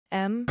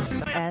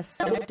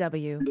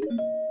MSW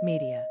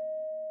Media.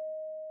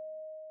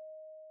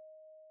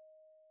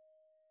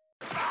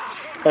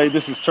 Hey,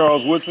 this is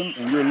Charles Woodson,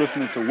 and you're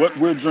listening to What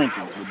We're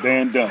Drinking with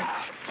Dan Dunn.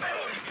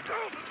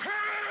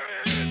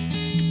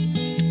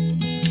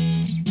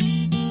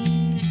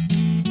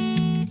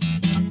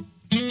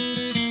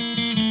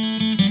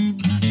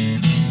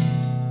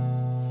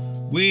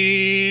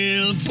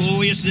 Well,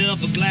 pour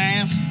yourself a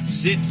glass,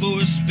 sit for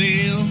a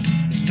spill.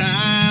 It's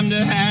time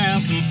to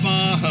have some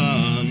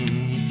fun.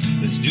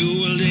 Let's do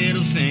a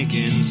little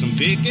thinking, some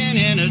picking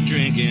and a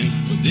drinking.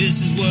 Well,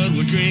 this is what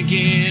we're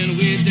drinking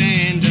with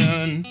Dan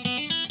Dunn.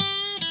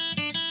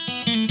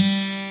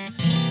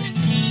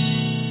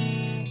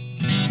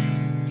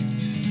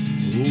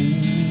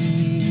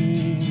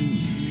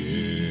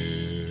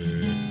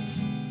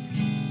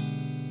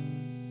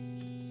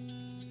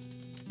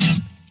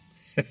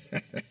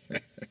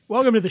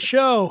 Welcome to the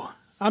show.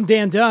 I'm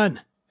Dan Dunn,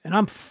 and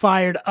I'm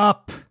fired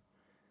up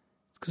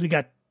because we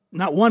got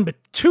not one but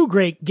two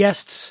great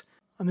guests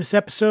on this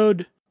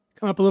episode.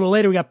 Coming up a little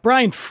later, we got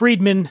Brian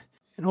Friedman,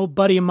 an old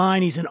buddy of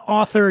mine. He's an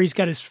author. He's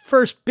got his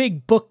first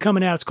big book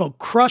coming out. It's called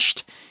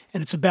Crushed,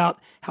 and it's about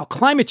how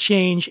climate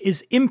change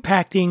is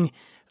impacting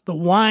the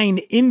wine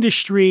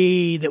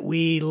industry that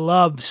we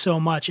love so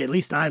much. At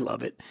least I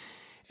love it.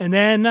 And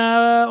then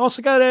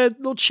also got a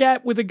little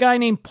chat with a guy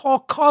named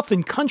Paul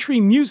Cauthen, country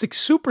music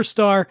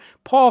superstar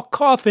Paul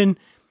Cauthen.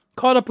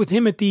 Caught up with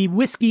him at the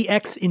Whiskey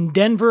X in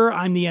Denver.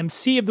 I'm the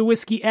MC of the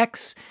Whiskey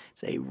X.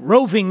 It's a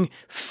roving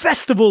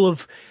festival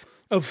of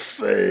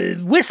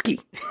whiskey.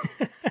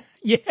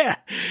 Yeah.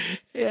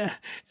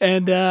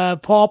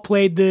 And Paul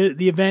played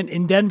the event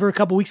in Denver a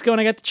couple weeks ago, and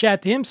I got to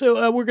chat to him.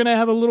 So we're going to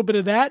have a little bit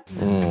of that.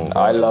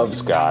 I love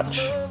scotch.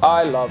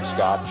 I love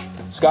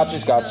scotch.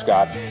 Scotchy, scotch,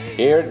 scotch.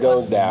 Here it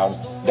goes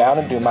down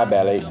into my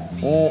belly.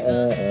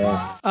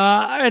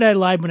 I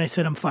lied when I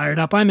said I'm fired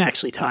up. I'm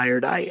actually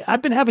tired.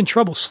 I've been having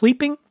trouble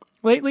sleeping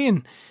lately,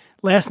 and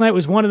last night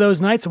was one of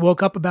those nights. I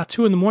woke up about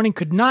 2 a.m,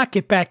 could not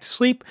get back to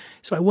sleep,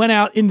 so I went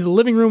out into the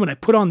living room and I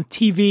put on the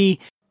TV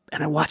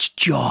and I watched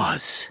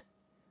Jaws.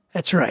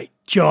 That's right,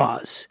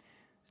 Jaws.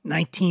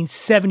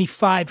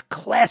 1975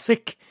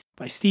 classic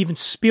by Steven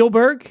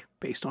Spielberg,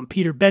 based on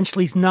Peter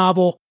Benchley's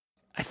novel.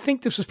 I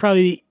think this was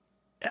probably...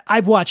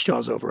 I've watched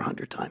Jaws over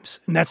 100 times,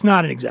 and that's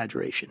not an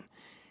exaggeration.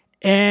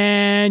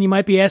 And you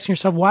might be asking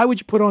yourself, why would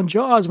you put on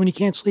Jaws when you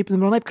can't sleep in the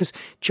middle of the night? Because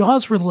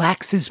Jaws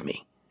relaxes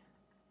me.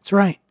 That's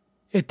right.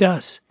 It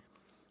does.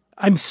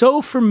 I'm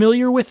so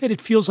familiar with it, it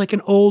feels like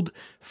an old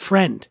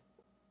friend.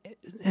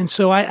 And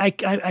so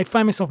I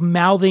find myself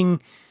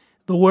mouthing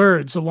the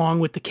words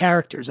along with the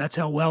characters. That's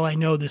how well I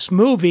know this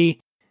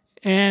movie.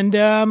 And,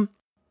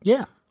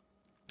 yeah,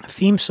 a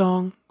theme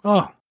song.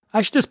 Oh,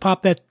 I should just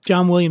pop that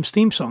John Williams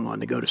theme song on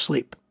to go to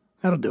sleep.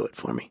 That'll do it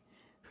for me.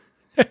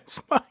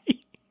 That's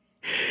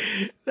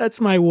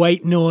my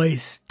white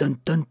noise. Dun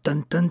dun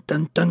dun dun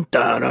dun dun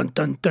dun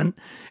dun dun.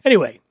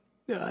 Anyway,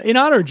 in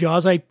honor of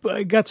Jaws, I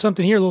got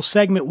something here, a little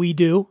segment we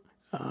do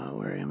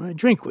where I'm going to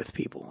drink with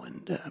people.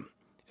 And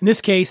in this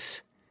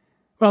case,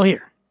 well,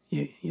 here,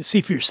 you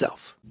see for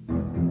yourself.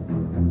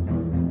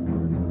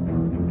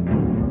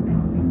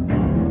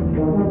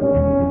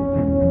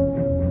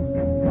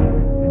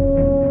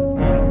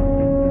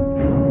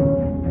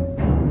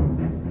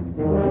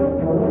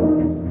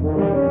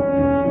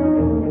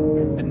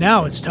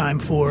 Now it's time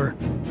for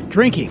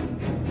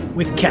Drinking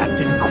with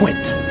Captain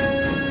Quint.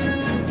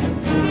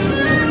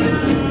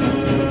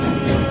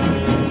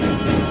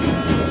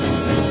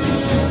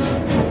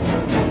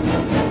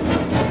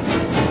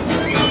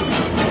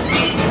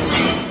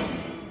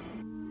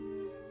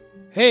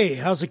 Hey,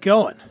 how's it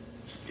going?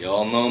 You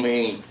all know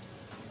me.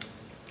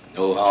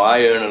 Know how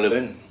I earn a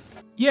living.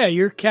 Yeah,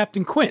 you're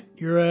Captain Quint.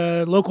 You're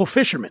a local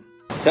fisherman.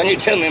 Can you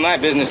tell me my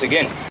business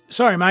again?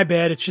 Sorry, my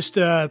bad. It's just,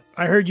 I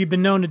heard you've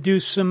been known to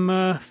do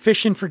some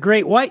fishing for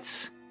great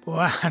whites.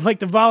 Well, I'd like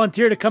to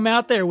volunteer to come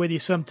out there with you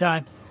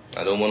sometime.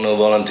 I don't want no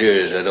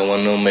volunteers. I don't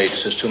want no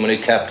mates. There's too many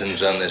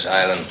captains on this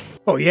island.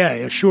 Oh,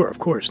 yeah, sure, of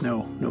course.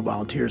 No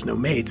volunteers, no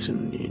mates,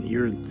 and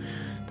you're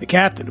the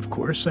captain, of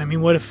course. I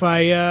mean, what if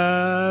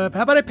how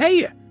about I pay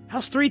you?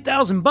 How's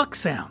 $3,000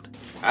 sound?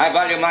 I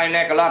value my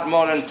neck a lot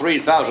more than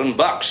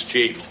 $3,000,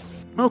 Chief.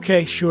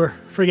 Okay, sure.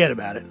 Forget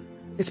about it.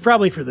 It's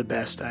probably for the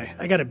best.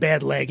 I got a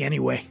bad leg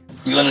anyway.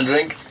 You want to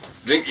drink?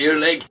 Drink your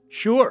leg?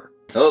 Sure.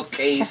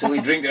 Okay, so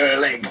we drink our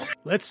legs.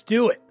 Let's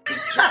do it.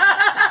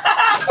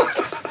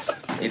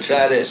 You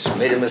try this.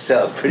 Made it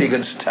myself. Pretty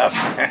good stuff.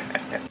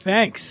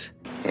 Thanks.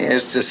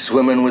 Here's to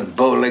swimming with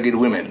bow-legged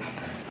women.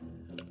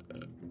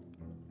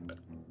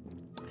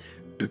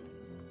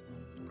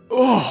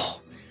 Oh,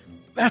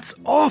 that's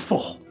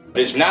awful.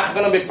 It's not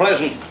going to be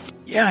pleasant.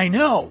 Yeah, I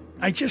know.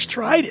 I just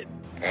tried it.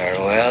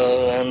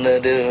 Farewell and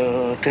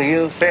adieu to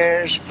you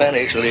fair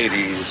Spanish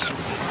ladies.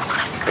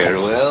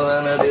 Farewell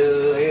and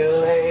adieu, you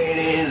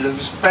ladies of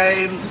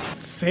Spain.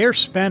 Fair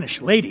Spanish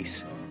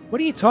ladies?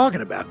 What are you talking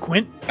about,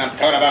 Quint? I'm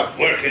talking about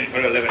working for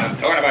a living. I'm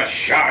talking about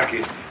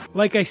sharking.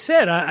 Like I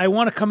said, I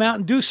want to come out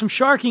and do some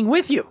sharking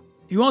with you.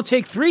 You won't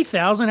take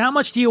 $3,000. How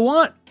much do you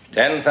want?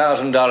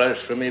 $10,000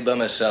 for me by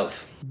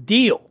myself.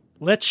 Deal.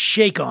 Let's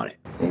shake on it.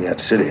 You got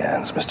city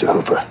hands, Mr.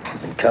 Hooper.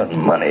 Been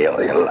counting money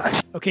all your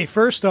life. Okay,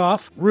 first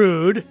off,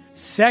 rude.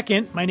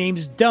 Second, my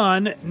name's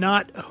Dunn,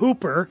 not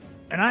Hooper,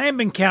 and I haven't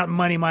been counting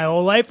money my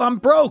whole life. I'm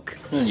broke.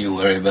 Don't you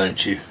worry about it,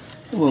 Chief.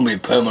 It won't be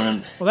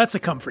permanent. Well, that's a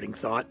comforting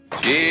thought.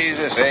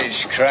 Jesus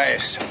H.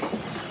 Christ.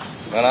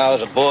 When I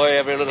was a boy,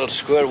 every little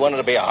squirt wanted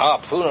to be a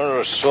harpooner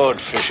or a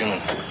sword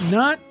fisherman.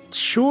 Not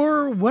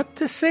sure what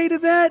to say to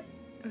that.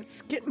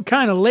 It's getting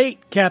kind of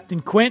late,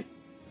 Captain Quint.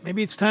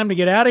 Maybe it's time to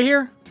get out of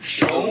here?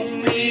 Show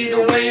me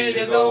the way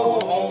to go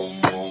home.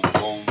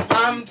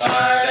 I'm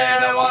tired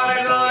and I want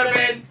to go to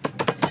bed.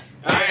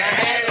 I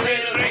had a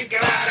little drink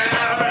about an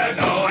hour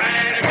ago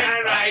and I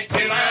got right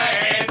to my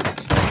head.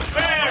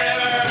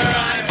 Wherever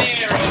I'm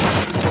here,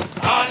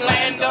 on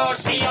land or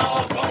sea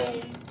or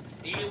foam,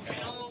 you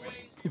can always...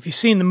 If you've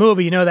seen the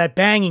movie, you know that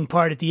banging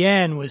part at the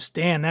end was,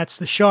 damn, that's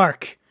the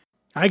shark.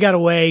 I got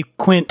away.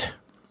 Quint,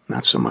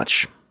 not so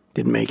much.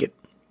 Didn't make it.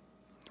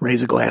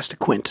 Raise a glass to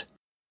Quint.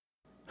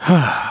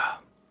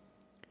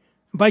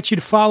 Invite you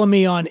to follow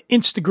me on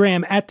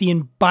Instagram at The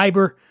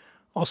Imbiber,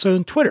 also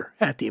on Twitter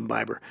at The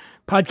Imbiber.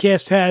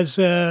 Podcast has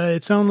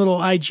its own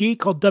little IG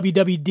called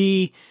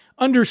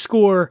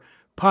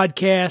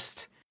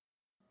WWD_podcast.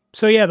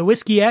 So yeah, the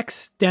Whiskey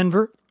X,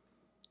 Denver.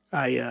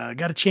 I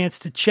got a chance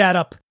to chat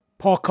up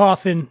Paul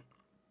Cauthen.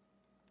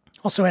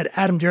 Also had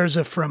Adam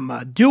Derza from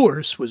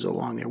Doers was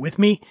along there with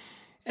me.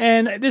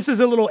 And this is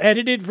a little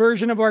edited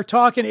version of our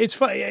talk, and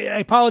it's I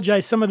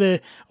apologize. Some of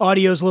the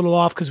audio is a little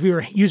off because we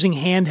were using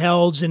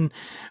handhelds and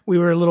we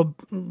were a little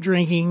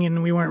drinking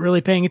and we weren't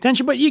really paying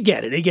attention. But you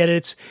get it. I get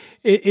it.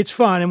 It's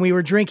fun, and we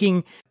were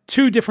drinking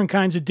two different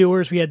kinds of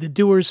Dewar's. We had the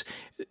Dewar's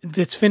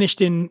that's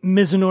finished in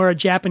Mizunara,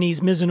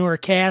 Japanese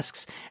Mizunara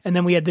casks, and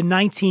then we had the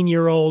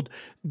 19-year-old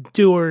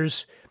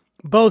Dewar's,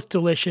 both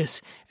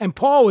delicious. And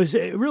Paul was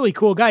a really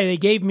cool guy. They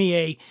gave me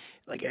a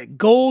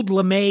gold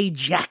lame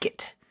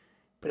jacket.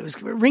 But it was a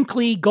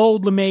wrinkly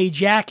gold lame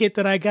jacket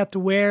that I got to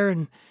wear,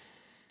 and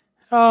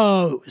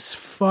oh, it was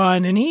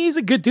fun. And he's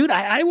a good dude.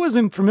 I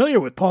wasn't familiar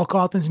with Paul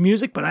Cauthen's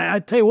music, but I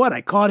tell you what,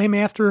 I caught him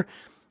after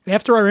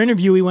our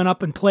interview. He went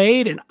up and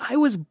played, and I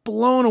was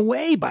blown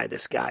away by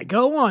this guy.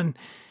 Go on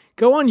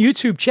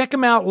YouTube, check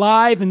him out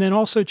live, and then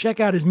also check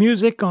out his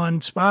music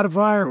on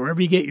Spotify or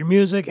wherever you get your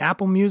music,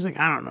 Apple Music.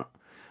 I don't know.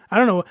 I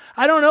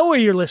don't know where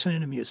you're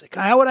listening to music.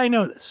 How would I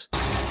know this?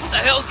 What the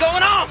hell's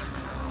going on?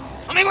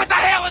 I mean, what the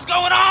hell is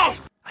going on?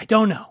 I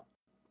don't know,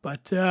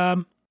 but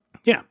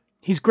yeah,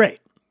 he's great.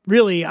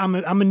 Really, I'm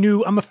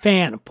a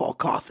fan of Paul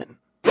Cauthen.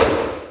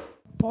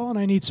 Paul and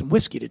I need some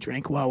whiskey to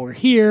drink while we're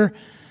here.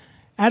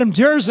 Adam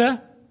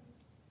Derza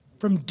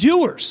from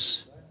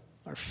Dewar's,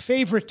 our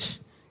favorite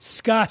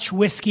Scotch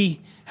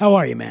whiskey. How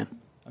are you, man?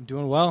 I'm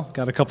doing well.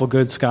 Got a couple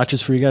good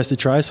scotches for you guys to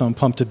try, so I'm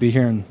pumped to be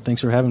here, and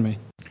thanks for having me.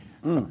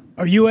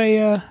 Are you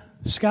a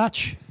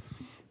Scotch?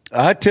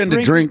 I tend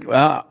to drink.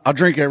 I'll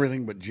drink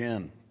everything but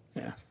gin.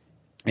 Yeah.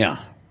 Yeah.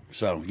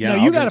 So yeah.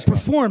 No, you got to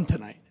perform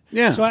tonight.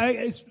 Yeah. So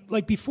it's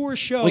like before a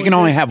show. We can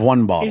only have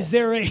one bottle. Is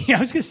there I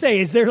was gonna say,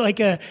 is there like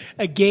a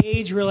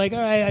gauge where like, all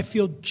right, I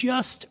feel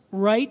just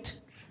right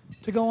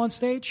to go on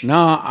stage?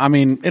 No, I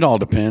mean it all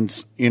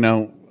depends. You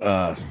know,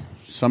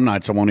 some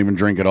nights I won't even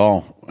drink at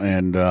all,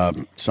 and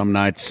some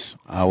nights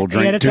I will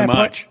drink too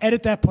much.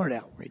 Edit that part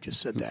out where you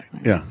just said that.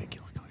 Yeah.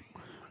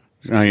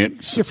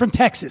 You're from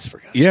Texas, for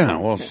God's sake. Yeah,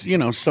 well,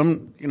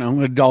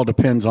 it all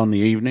depends on the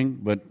evening,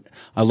 but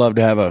I love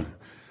to have a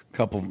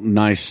couple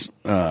nice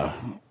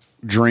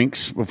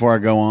drinks before I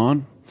go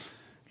on,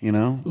 you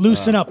know.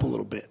 Loosen up a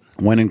little bit.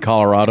 When in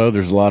Colorado,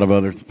 there's a lot of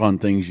other fun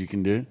things you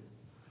can do,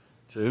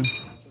 too.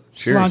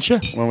 Cheers.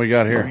 Sláinte. What we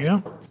got here? There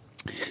you go.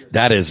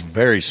 That is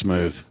very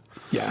smooth.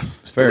 Yeah.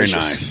 It's very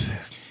delicious. nice.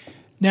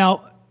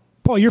 Now,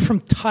 Paul, you're from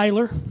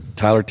Tyler.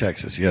 Tyler,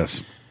 Texas,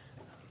 yes.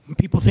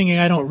 People thinking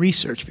I don't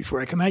research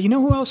before I come out. You know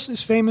who else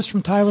is famous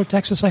from Tyler,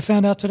 Texas, I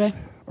found out today?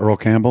 Earl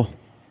Campbell.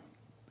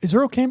 Is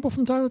Earl Campbell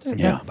from Tyler?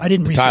 Yeah. I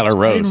didn't research. Tyler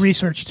Rose. I didn't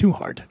research too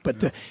hard.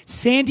 But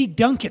Sandy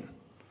Duncan.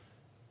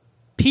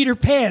 Peter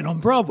Pan on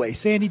Broadway.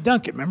 Sandy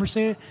Duncan. Remember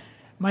saying,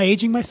 am I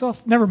aging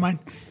myself? Never mind.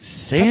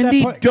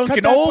 Sandy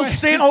Duncan. Old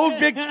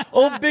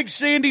big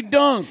Sandy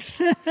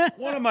Dunks.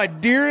 One of my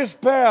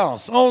dearest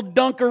pals. Old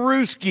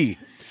Dunkarooski.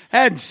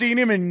 Hadn't seen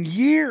him in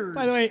years.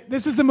 By the way,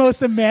 this is the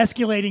most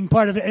emasculating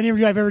part of any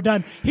interview I've ever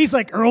done. He's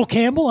like, Earl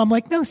Campbell? I'm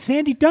like, no,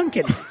 Sandy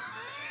Duncan.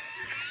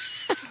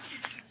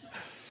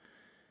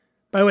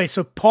 By the way,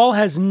 so Paul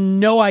has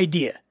no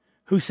idea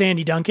who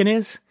Sandy Duncan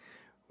is,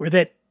 or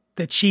that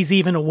she's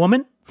even a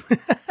woman.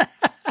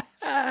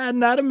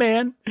 Not a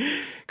man.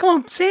 Come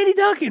on, Sandy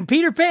Duncan,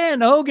 Peter Pan,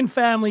 the Hogan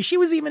family. She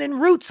was even in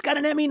Roots, got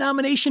an Emmy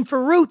nomination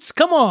for Roots.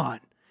 Come on.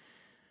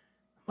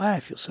 Why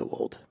I feel so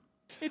old.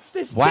 It's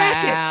this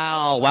jacket.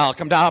 Well,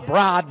 welcome to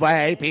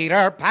Broadway,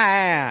 Peter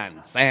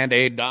Pan.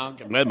 Sandy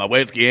Duncan with my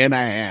whiskey in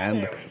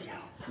hand.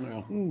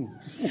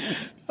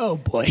 Oh,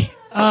 boy.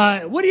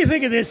 What do you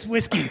think of this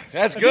whiskey?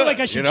 That's I good. feel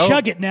like I should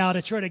chug it now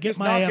to try to get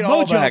my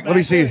mojo back. Let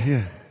me see.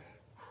 Yeah.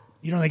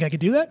 You don't think I could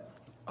do that?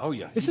 Oh,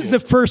 yeah. This is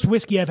the first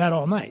whiskey I've had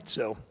all night,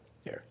 so.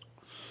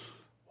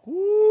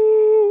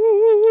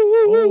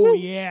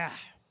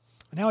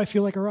 Now I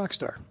feel like a rock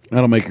star.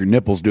 That'll make your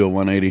nipples do a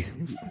 180.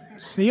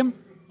 See him?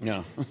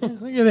 Yeah.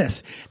 Look at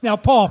this. Now,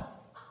 Paul,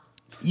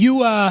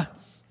 you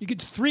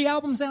get 3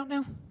 albums out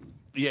now?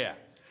 Yeah.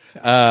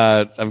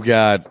 I've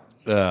got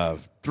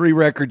 3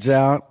 records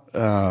out.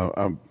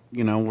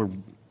 We're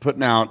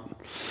putting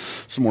out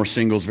some more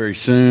singles very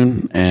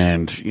soon,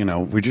 and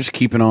we're just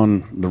keeping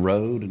on the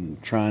road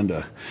and trying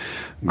to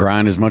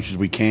grind as much as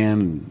we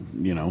can,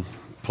 and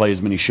play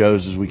as many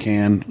shows as we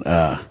can,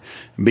 and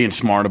being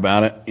smart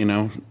about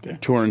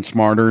it, touring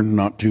smarter,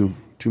 not too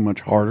much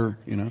harder,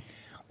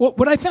 Well,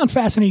 what I found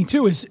fascinating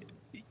too is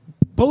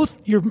both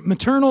your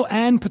maternal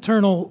and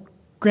paternal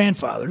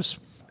grandfathers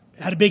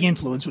had a big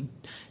influence with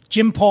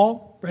Jim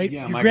Paul, right?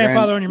 Yeah, your my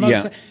grandfather on your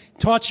mother's yeah. side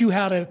taught you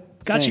how to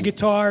got you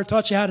guitar,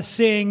 taught you how to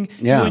sing.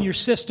 Yeah. You and your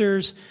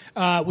sisters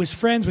was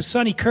friends with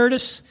Sonny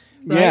Curtis.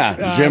 Right?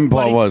 Yeah, Jim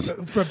Paul was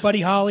for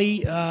Buddy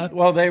Holly.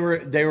 Well, they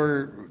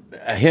were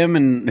him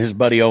and his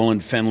buddy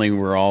Olin Finley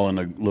were all in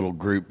a little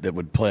group that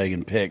would play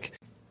and pick.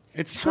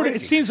 It's sort of,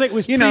 crazy. it seems like it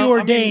was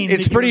preordained.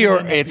 It's pretty.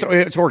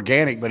 It's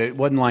organic, but it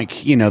wasn't like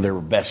they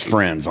were best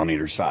friends on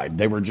either side.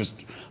 They were just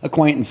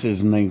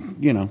acquaintances, and they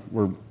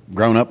were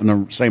grown up in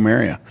the same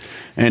area.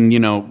 And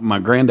my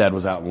granddad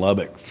was out in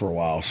Lubbock for a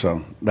while,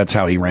 so that's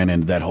how he ran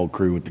into that whole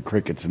crew with the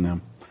Crickets and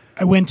them.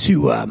 I went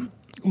to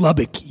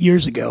Lubbock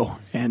years ago,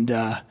 and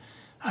I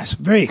was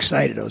very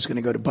excited. I was going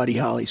to go to Buddy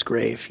Holly's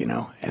grave, and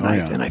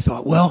I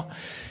thought, well,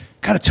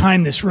 got to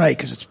time this right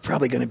because it's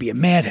probably going to be a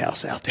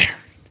madhouse out there.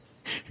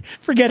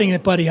 Forgetting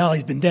that Buddy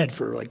Holly's been dead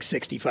for like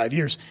 65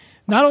 years.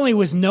 Not only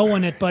was no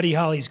one at Buddy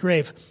Holly's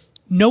grave,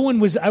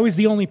 I was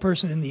the only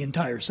person in the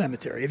entire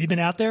cemetery. Have you been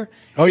out there?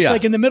 Oh, yeah. It's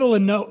like in the middle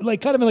of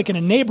kind of like in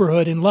a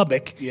neighborhood in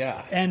Lubbock.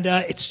 Yeah. And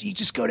you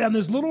just go down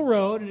this little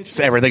road, and it's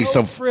everything's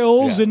no so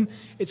frills, yeah. and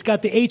it's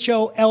got the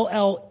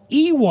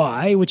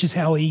Holley, which is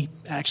how he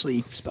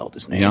actually spelled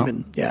his name. Yeah.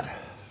 And yeah,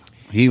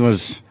 He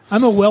was.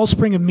 I'm a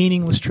wellspring of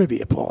meaningless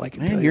trivia, Paul. I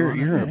can tell you.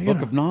 You're a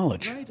book of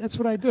knowledge. Right? That's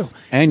what I do.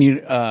 And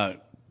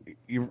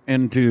you're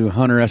into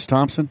Hunter S.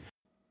 Thompson?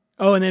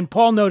 Oh, and then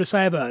Paul noticed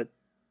I have a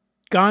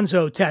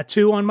Gonzo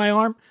tattoo on my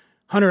arm.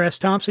 Hunter S.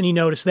 Thompson, he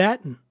noticed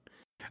that. And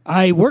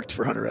I worked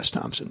for Hunter S.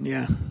 Thompson,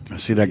 yeah. I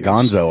see that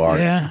Gonzo art.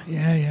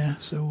 Yeah.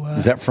 So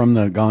is that from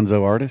the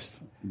Gonzo artist?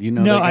 Do you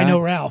know no, that guy? I know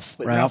Ralph,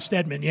 but Ralph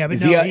Steadman. Yeah, but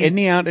isn't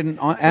he out in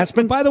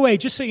Aspen? By the way,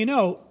 just so you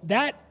know,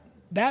 that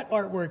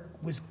artwork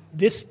was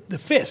the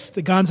fist,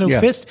 the Gonzo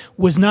fist,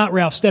 was not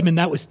Ralph Steadman.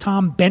 That was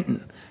Tom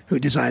Benton who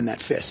designed that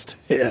fist.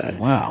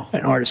 Wow.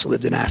 An artist who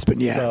lived in Aspen,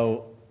 yeah.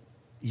 So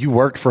you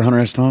worked for Hunter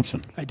S.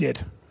 Thompson? I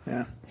did,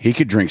 yeah. He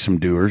could drink some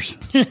Dewar's.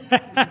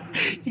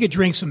 He could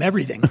drink some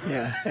everything,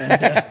 yeah.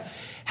 And,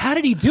 how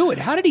did he do it?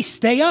 How did he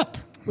stay up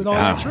with all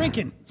that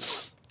drinking?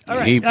 All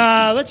right,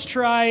 let's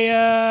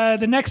try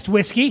the next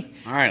whiskey.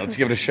 All right, let's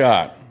give it a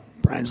shot.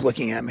 Brian's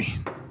looking at me.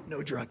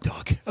 No drug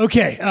talk.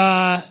 Okay,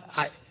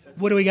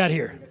 what do we got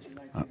here?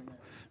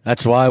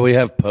 That's why we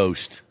have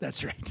Post.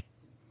 That's right.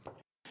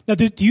 Now,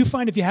 do you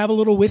find if you have a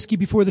little whiskey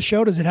before the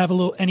show, does it have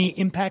any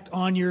impact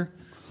on your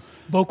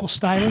vocal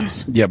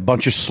stylings? Yeah, a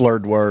bunch of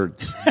slurred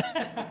words.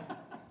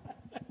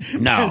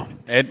 No,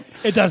 it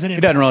doesn't. It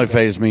doesn't really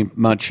faze me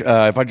much.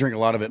 If I drink a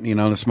lot of it,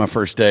 this is my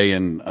first day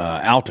in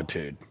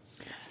altitude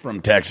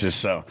from Texas,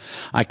 so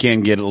I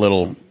can get a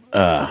little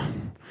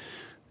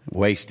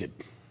wasted.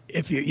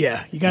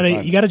 You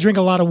gotta drink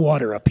a lot of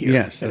water up here.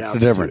 Yes, that's the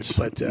difference.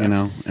 But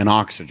and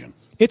oxygen.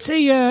 It's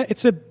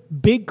a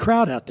big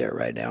crowd out there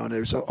right now, and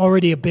there's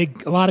already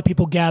a lot of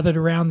people gathered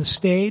around the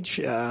stage.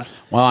 Well,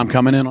 I'm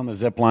coming in on the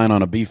zip line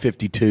on a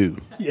B-52.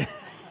 Yeah.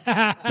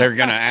 They're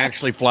going to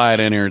actually fly it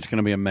in here. It's going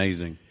to be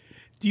amazing.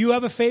 Do you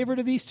have a favorite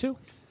of these two?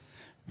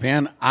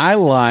 Man, I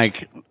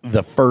like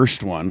the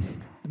first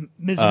one.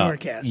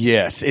 Miznorcast.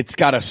 Yes, it's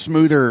got a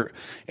smoother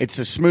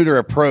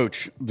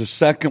approach. The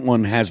second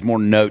one has more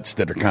notes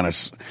that are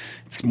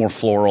it's more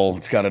floral.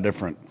 It's got a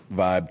different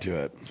vibe to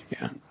it.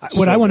 Yeah.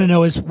 What I want to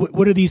know is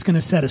what are these going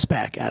to set us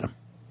back, Adam?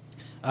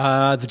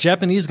 The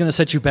Japanese is going to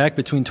set you back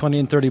between $20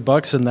 and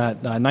 $30, and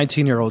that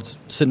 19-year-old's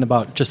sitting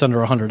about just under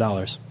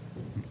 $100.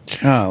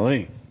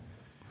 Golly.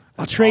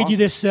 I'll trade you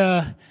this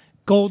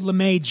gold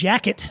lame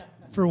jacket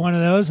for one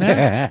of those.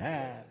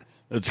 Huh?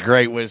 That's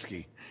great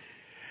whiskey.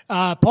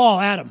 Paul,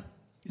 Adam,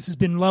 this has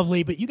been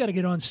lovely, but you got to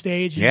get on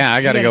stage. Yeah,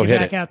 I got to go hit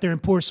back it. out there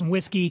and pour some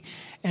whiskey,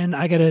 and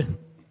I got to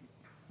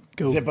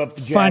go Zip up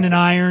the find an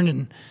jacket. iron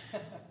and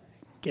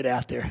get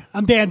out there.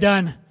 I'm Dan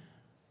Dunn,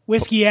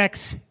 Whiskey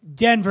X,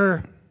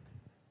 Denver.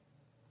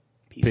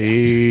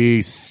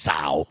 Peace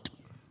out.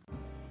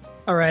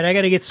 All right, I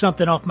got to get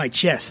something off my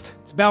chest.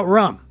 It's about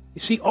rum. You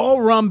see, all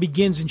rum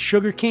begins in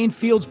sugarcane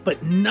fields,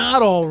 but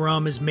not all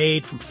rum is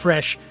made from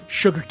fresh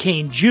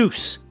sugarcane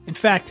juice. In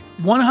fact,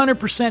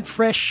 100%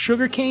 fresh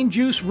sugarcane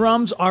juice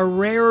rums are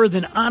rarer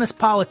than honest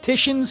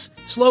politicians,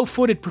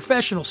 slow-footed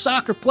professional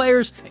soccer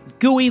players, and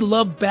gooey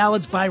love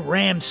ballads by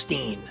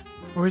Rammstein.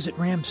 Or is it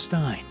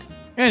Rammstein?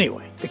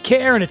 Anyway, the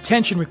care and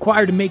attention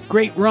required to make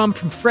great rum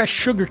from fresh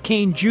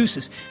sugarcane juice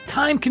is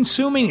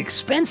time-consuming and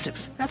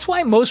expensive. That's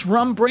why most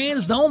rum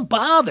brands don't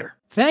bother.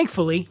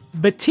 Thankfully,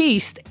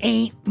 Batiste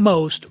ain't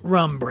most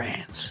rum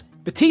brands.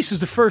 Batiste is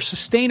the first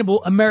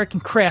sustainable American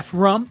craft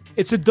rum.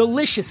 It's a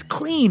delicious,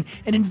 clean,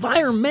 and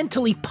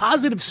environmentally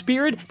positive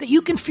spirit that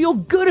you can feel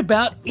good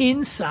about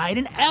inside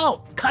and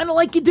out. Kind of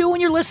like you do when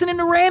you're listening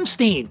to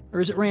Rammstein.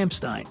 Or is it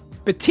Rammstein?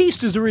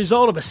 Batiste is the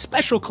result of a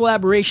special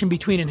collaboration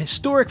between an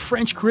historic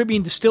French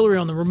Caribbean distillery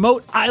on the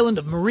remote island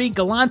of Marie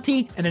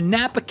Galante and a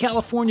Napa,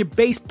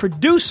 California-based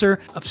producer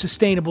of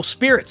sustainable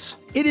spirits.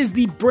 It is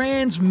the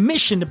brand's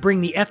mission to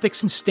bring the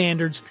ethics and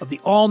standards of the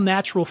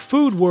all-natural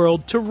food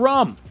world to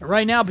rum.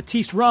 Right now,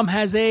 Batiste Rum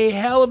has a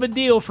hell of a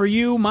deal for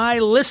you, my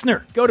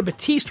listener. Go to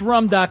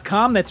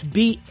BatisteRum.com, that's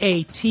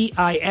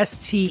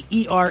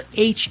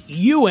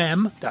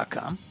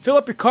BATISTERHUM.com. Fill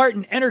up your cart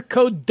and enter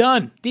code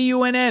DUNN,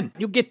 D-U-N-N.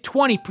 You'll get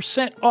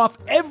 20% off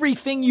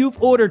everything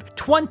you've ordered.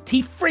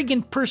 20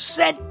 friggin'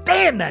 percent.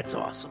 Damn, that's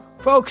awesome.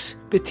 Folks,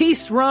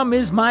 Batiste Rum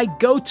is my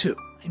go-to.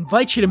 I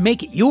invite you to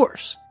make it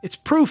yours. It's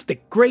proof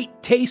that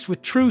great taste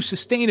with true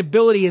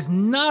sustainability is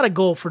not a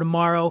goal for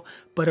tomorrow,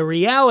 but a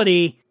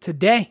reality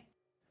today.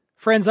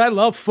 Friends, I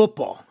love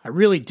football. I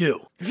really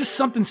do. There's just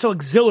something so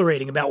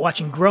exhilarating about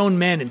watching grown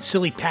men in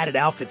silly padded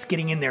outfits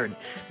getting in there and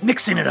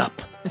mixing it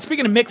up. And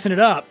speaking of mixing it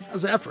up,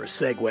 how's that for a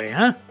segue,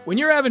 huh? When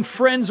you're having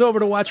friends over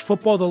to watch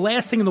football, the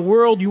last thing in the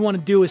world you want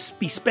to do is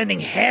be spending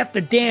half the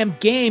damn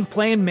game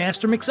playing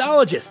Master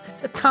Mixologist.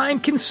 It's a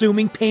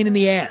time-consuming pain in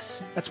the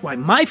ass. That's why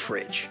my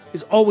fridge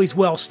is always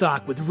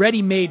well-stocked with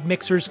ready-made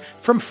mixers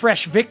from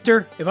Fresh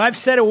Victor. If I've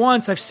said it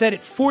once, I've said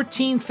it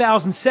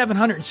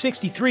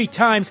 14,763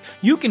 times.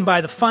 You can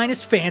buy the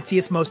finest,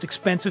 fanciest, most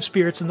expensive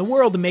spirits in the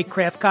world to make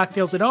craft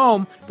cocktails at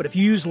home, but if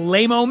you use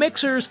Lame-O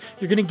mixers,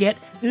 you're going to get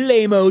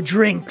Lame-O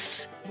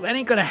drinks. Well, that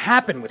ain't going to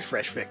happen with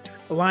Fresh Victor,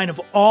 a line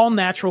of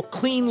all-natural,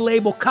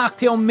 clean-label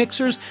cocktail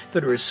mixers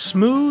that are as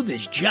smooth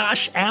as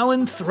Josh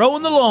Allen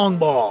throwing the long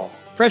ball.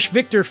 Fresh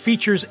Victor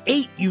features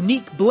 8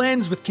 unique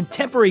blends with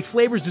contemporary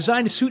flavors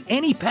designed to suit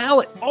any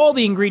palate. All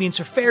the ingredients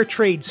are fair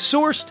trade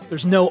sourced.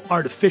 There's no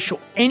artificial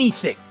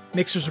anything.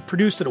 Mixers are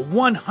produced at a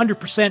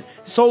 100%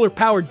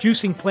 solar-powered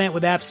juicing plant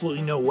with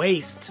absolutely no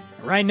waste.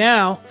 Right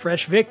now,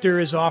 Fresh Victor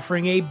is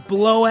offering a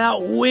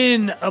blowout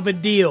win of a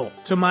deal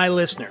to my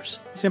listeners.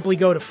 Simply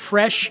go to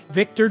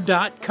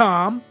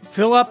freshvictor.com,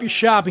 fill up your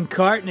shopping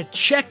cart, and at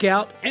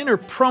checkout, enter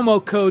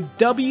promo code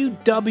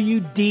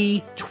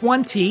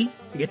WWD20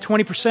 to get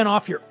 20%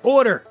 off your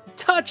order.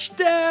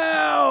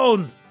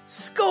 Touchdown!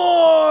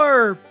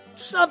 Score!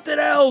 Something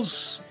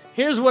else!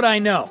 Here's what I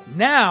know.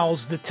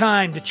 Now's the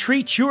time to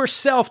treat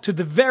yourself to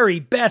the very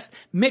best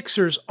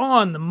mixers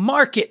on the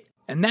market.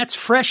 And that's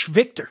Fresh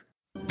Victor.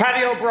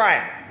 Paddy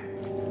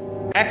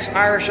O'Brien,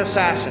 ex-Irish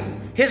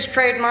assassin. His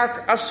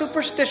trademark, a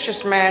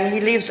superstitious man. He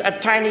leaves a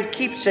tiny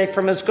keepsake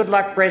from his good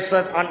luck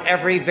bracelet on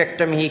every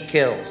victim he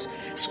kills.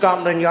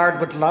 Scotland Yard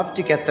would love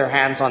to get their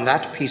hands on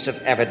that piece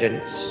of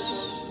evidence.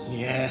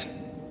 Yeah,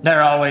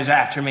 they're always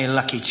after me,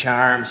 Lucky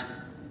Charms.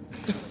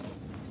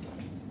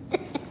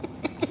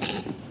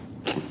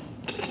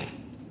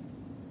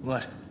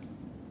 What?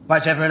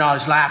 Why's everyone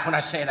always laugh when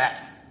I say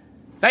that?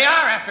 They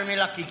are after me,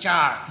 Lucky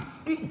Charms.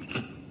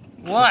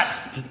 What?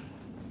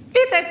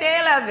 It's a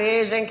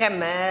television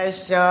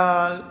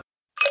commercial.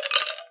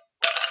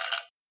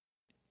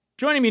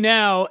 Joining me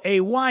now,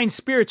 a wine,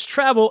 spirits,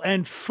 travel,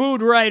 and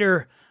food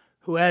writer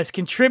who has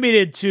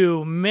contributed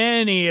to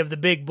many of the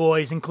big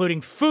boys,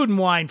 including Food and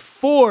Wine,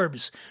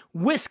 Forbes,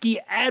 Whiskey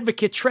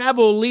Advocate,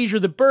 Travel, Leisure,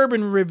 The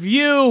Bourbon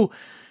Review.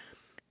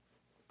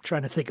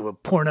 Trying to think of a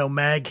porno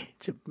mag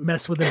to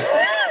mess with him.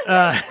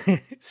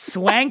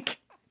 Swank,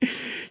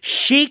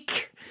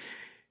 Chic,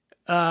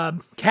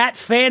 Cat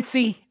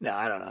Fancy. No,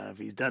 I don't know if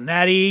he's done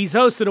that. He's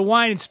hosted a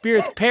wine and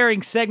spirits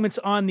pairing segments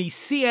on the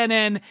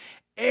CNN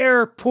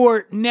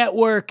Airport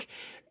Network.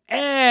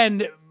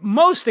 And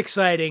most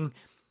exciting,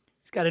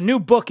 he's got a new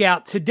book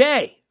out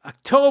today,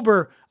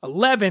 October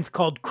 11th,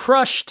 called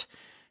Crushed: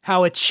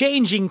 How a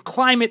Changing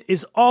Climate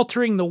is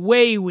Altering the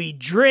Way We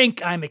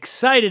Drink. I'm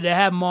excited to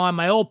have him on,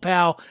 my old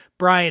pal,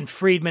 Brian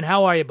Friedman.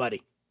 How are you,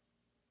 buddy?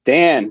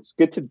 Dan, it's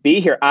good to be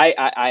here.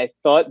 I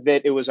thought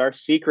that it was our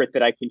secret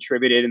that I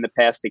contributed in the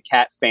past to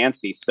Cat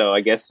Fancy. So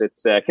I guess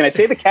it's, can I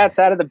say the cat's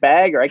out of the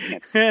bag, or I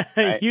can't say it,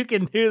 right? You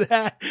can do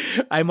that.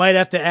 I might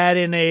have to add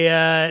in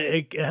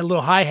a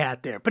little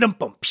hi-hat there.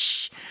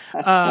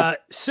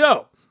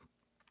 So,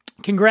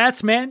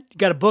 congrats, man. You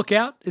got a book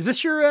out. Is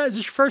this your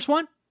first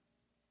one?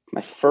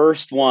 My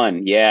first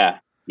one. Yeah.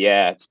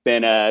 It's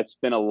been a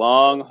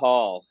long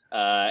haul.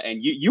 And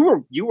you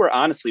were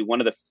honestly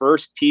one of the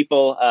first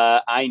people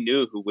I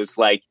knew who was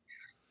like,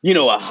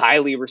 a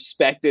highly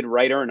respected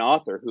writer and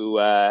author who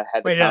had.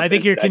 Wait, I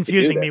think you're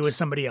confusing me with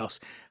somebody else.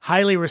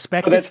 Highly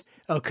respected.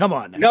 Oh, come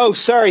on. Now. No,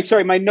 sorry.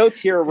 My notes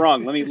here are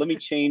wrong. Let me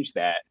change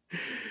that.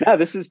 No,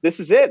 this is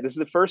it. This is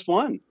the first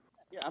one.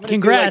 Yeah,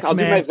 Congrats, I'll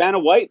man. do my Vanna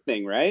White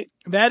thing, right?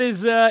 That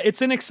is,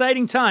 it's an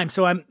exciting time.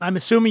 So I'm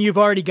assuming you've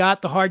already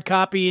got the hard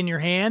copy in your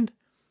hand.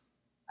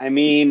 I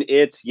mean,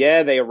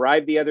 they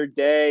arrived the other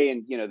day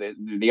and,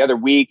 the other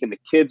week, and the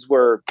kids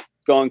were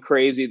going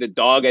crazy. The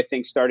dog, I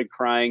think, started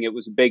crying. It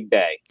was a big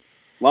day.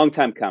 Long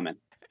time coming.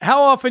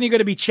 How often are you going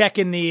to be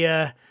checking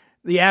the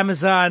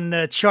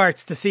Amazon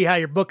charts to see how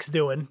your book's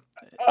doing?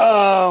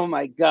 Oh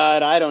my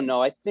God. I don't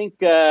know. I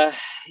think a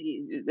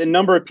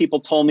number of people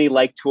told me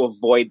to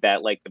avoid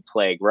that like the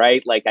plague,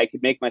 right? Like I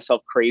could make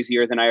myself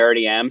crazier than I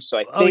already am. So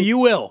I think. Oh, you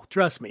will.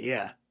 Trust me.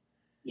 Yeah.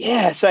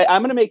 Yeah. So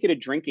I'm going to make it a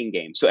drinking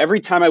game. So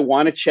every time I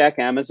want to check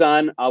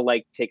Amazon, I'll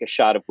take a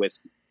shot of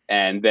whiskey,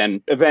 and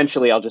then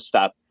eventually I'll just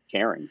stop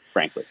caring,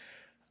 frankly.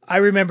 I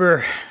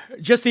remember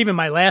just even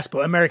my last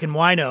book, American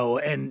Wino,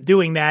 and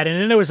doing that.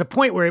 And then there was a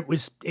point where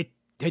it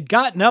had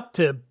gotten up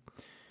to,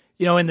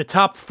 in the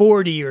top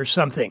 40 or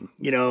something,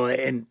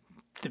 and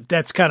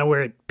that's kind of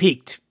where it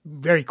peaked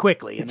very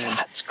quickly. And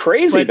it's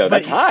crazy, though.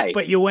 That's high.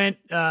 But you went,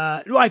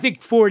 I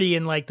think 40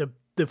 in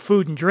the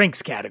food and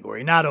drinks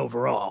category, not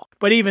overall.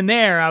 But even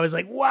there, I was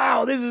like,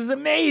 wow, this is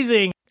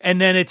amazing. And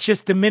then it's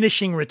just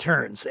diminishing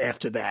returns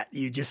after that.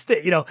 You just,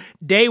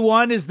 day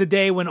one is the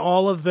day when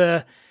all of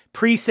the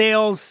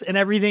pre-sales and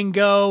everything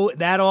go.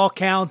 That all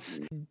counts.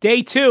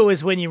 Day two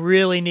is when you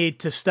really need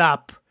to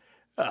stop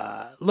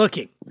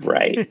looking.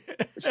 Right.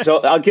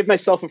 So I'll give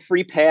myself a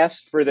free pass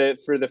for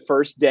the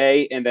first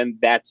day, and then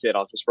that's it.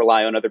 I'll just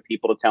rely on other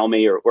people to tell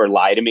me or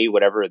lie to me,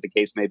 whatever the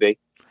case may be.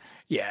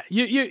 Yeah,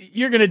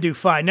 you're going to do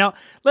fine. Now,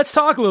 let's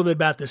talk a little bit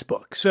about this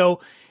book.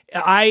 So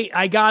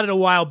I got it a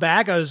while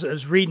back. I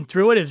was reading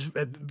through it. It's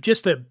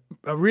just a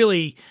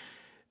really,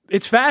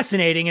 it's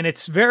fascinating, and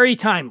it's very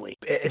timely,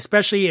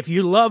 especially if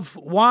you love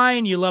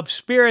wine, you love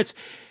spirits.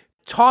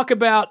 Talk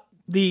about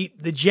the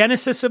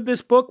genesis of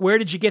this book. Where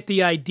did you get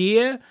the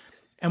idea,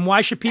 and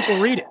why should people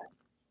read it?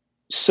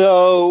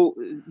 So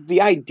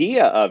the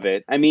idea of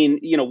it, I mean,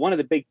 one of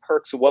the big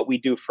perks of what we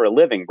do for a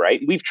living, right?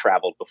 We've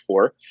traveled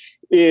before,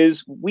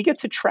 is we get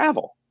to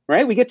travel,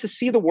 right? We get to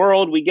see the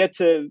world. We get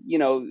to,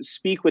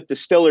 speak with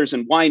distillers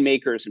and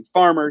winemakers and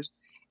farmers.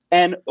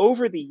 And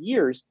over the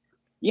years,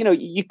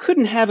 you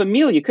couldn't have a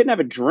meal, you couldn't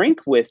have a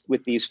drink with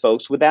these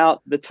folks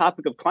without the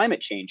topic of climate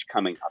change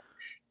coming up.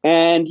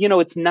 And,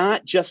 it's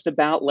not just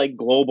about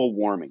global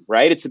warming,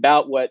 right? It's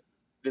about what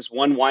this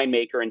one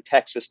winemaker in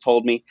Texas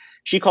told me.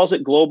 She calls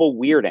it global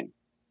weirding,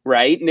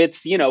 right? And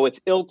it's, it's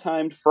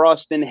ill-timed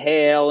frost and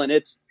hail, and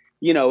it's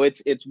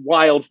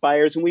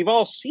wildfires, and we've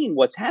all seen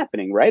what's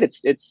happening, right?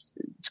 It's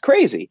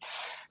crazy.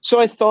 So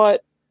I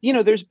thought,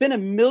 there's been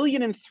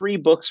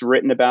 1,000,003 books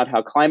written about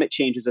how climate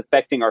change is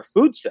affecting our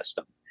food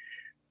system.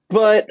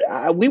 But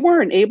we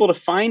weren't able to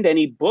find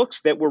any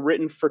books that were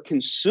written for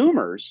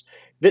consumers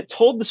that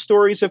told the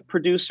stories of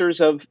producers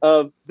of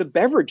the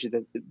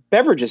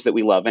beverages that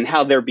we love and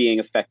how they're being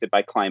affected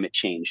by climate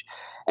change.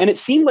 And it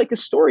seemed like a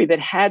story that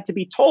had to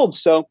be told.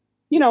 So,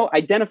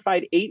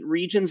 identified 8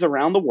 regions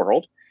around the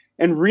world,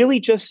 and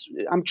really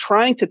I'm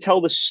trying to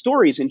tell the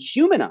stories and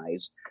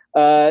humanize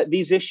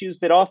these issues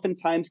that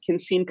oftentimes can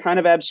seem kind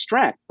of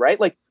abstract,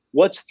 right? Like,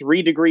 what's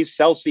 3 degrees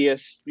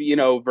Celsius,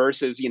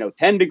 versus,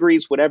 10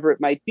 degrees, whatever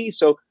it might be.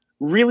 So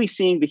really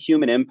seeing the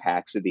human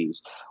impacts of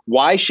these.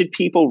 Why should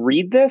people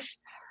read this?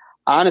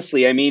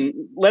 Honestly, I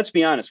mean, let's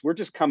be honest. We're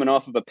just coming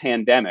off of a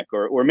pandemic,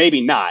 or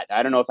maybe not.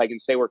 I don't know if I can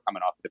say we're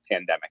coming off of the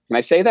pandemic. Can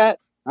I say that?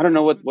 I don't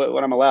know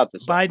what I'm allowed to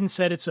say. Biden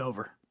said it's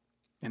over.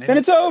 And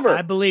it's over.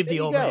 I believe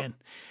the old man.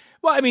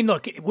 Well, I mean,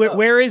 look,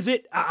 where is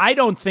it? I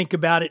don't think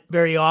about it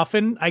very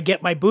often. I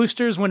get my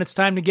boosters when it's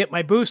time to get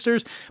my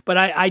boosters, but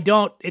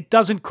it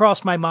doesn't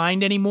cross my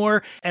mind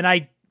anymore. And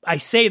I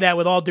say that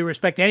with all due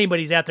respect to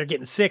anybody who's out there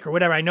getting sick or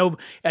whatever. I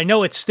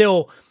know it's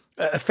still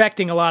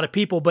affecting a lot of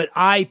people, but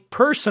I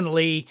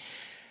personally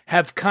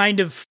have kind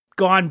of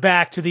gone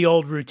back to the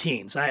old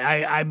routines.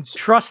 I'm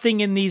trusting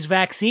in these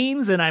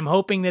vaccines, and I'm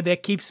hoping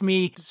that keeps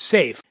me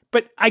safe.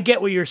 But I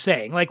get what you're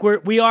saying.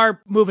 We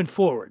are moving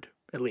forward.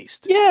 At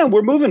least. Yeah,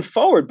 we're moving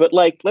forward. But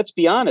let's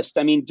be honest.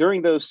 I mean,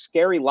 during those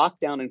scary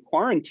lockdown and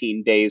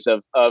quarantine days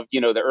of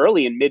the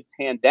early and mid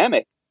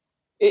pandemic,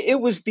 it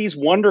was these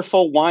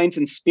wonderful wines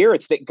and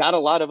spirits that got a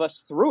lot of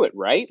us through it,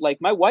 right? Like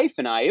my wife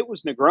and I, it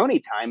was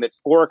Negroni time at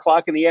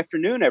 4:00 in the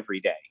afternoon every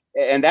day.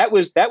 And that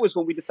was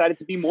when we decided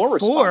to be more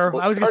responsible.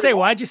 I was going to say,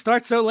 why'd you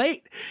start so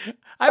late?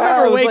 I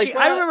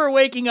remember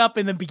waking up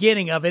in the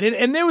beginning of it.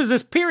 And there was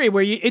this period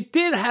where it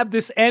did have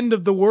this end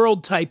of the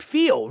world type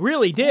feel,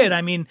 really did.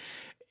 I mean,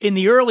 in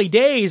the early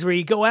days where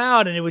you go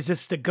out and it was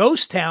just a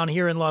ghost town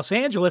here in Los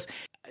Angeles.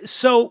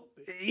 So,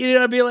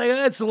 I'd be like,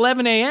 it's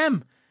 11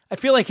 a.m. I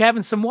feel like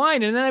having some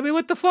wine. And then I'd be,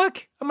 what the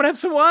fuck? I'm going to have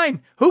some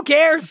wine. Who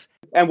cares?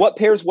 And what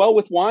pairs well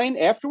with wine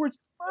afterwards?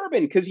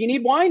 Bourbon, because you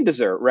need wine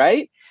dessert,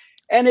 right?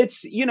 And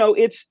it's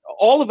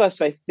all of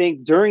us, I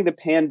think, during the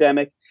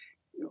pandemic,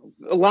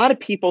 a lot of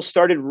people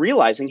started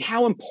realizing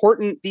how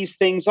important these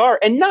things are,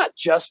 and not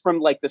just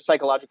from the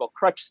psychological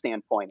crutch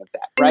standpoint of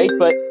that, right?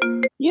 But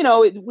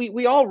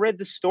we all read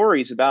the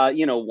stories about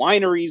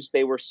wineries,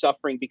 they were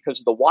suffering because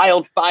of the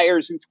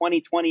wildfires in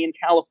 2020 in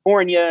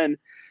California, and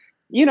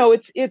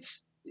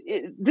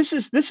this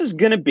is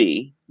going to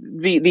be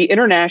the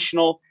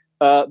international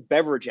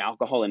beverage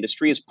alcohol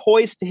industry is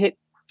poised to hit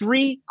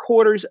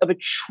 $750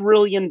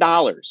 billion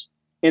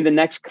in the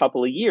next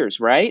couple of years,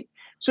 right?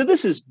 So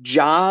this is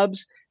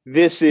jobs.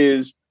 This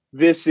is,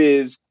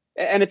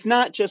 and it's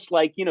not just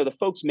like, the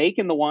folks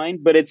making the wine,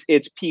 but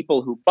it's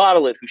people who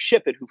bottle it, who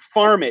ship it, who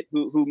farm it,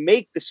 who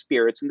make the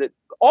spirits and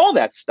all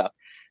that stuff.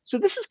 So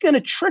this is going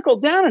to trickle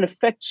down and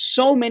affect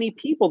so many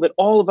people that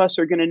all of us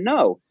are going to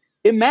know.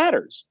 It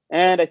matters.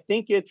 And I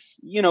think it's,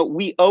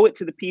 we owe it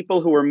to the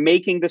people who are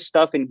making the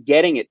stuff and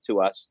getting it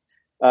to us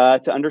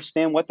to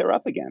understand what they're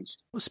up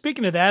against. Well,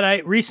 speaking of that, I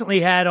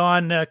recently had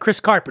on Chris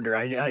Carpenter.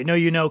 I know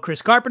you know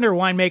Chris Carpenter,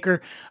 winemaker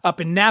up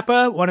in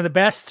Napa, one of the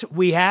best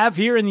we have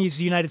here in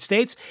these United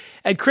States.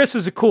 And Chris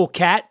is a cool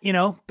cat,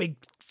 big,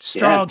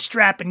 strong,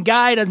 strapping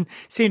guy, doesn't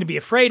seem to be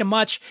afraid of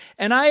much.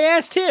 And I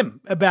asked him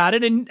about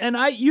it, and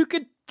you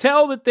could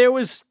tell that there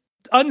was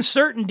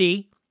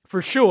uncertainty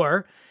for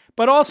sure,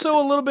 but also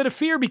a little bit of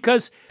fear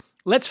because,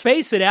 let's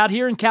face it, out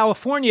here in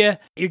California,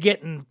 you're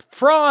getting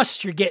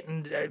frost, you're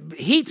getting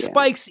heat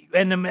spikes,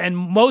 and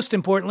most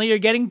importantly, you're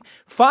getting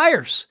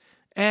fires.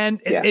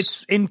 And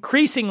it's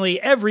increasingly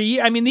every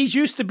year. I mean, these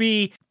used to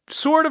be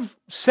sort of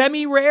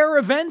semi-rare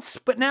events,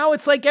 but now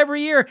it's like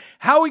every year.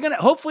 How are we going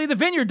to, hopefully the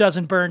vineyard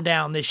doesn't burn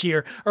down this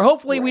year, or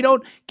hopefully we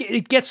don't,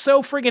 it gets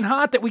so friggin'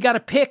 hot that we got to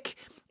pick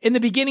in the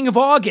beginning of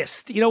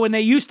August, when they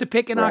used to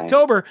pick in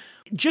October.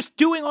 Just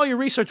doing all your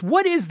research,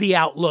 what is the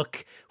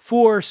outlook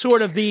for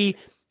sort of the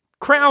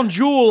crown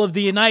jewel of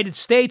the United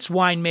States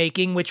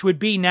winemaking, which would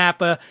be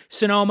Napa,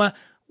 Sonoma?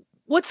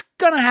 What's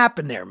going to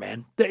happen there,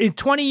 man? In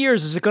 20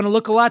 years, is it going to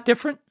look a lot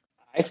different?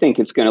 I think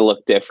it's going to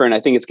look different.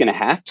 I think it's going to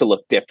have to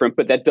look different,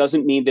 but that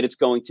doesn't mean that it's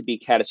going to be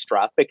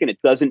catastrophic. And it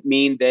doesn't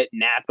mean that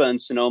Napa and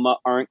Sonoma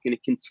aren't going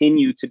to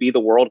continue to be the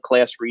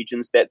world-class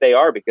regions that they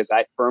are, because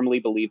I firmly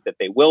believe that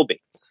they will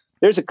be.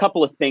 There's a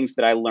couple of things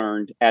that I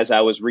learned as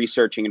I was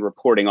researching and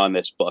reporting on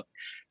this book.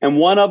 And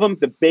one of them,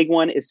 the big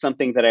one, is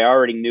something that I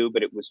already knew,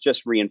 but it was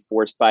just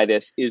reinforced by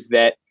this, is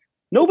that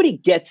nobody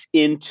gets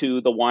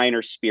into the wine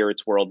or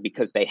spirits world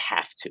because they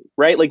have to,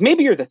 right? Like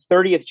maybe you're the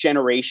 30th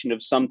generation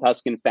of some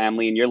Tuscan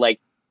family and you're like,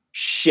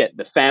 shit,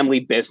 the family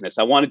business,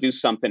 I want to do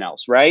something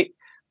else, right?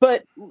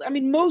 But I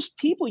mean, most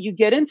people, you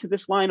get into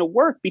this line of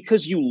work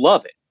because you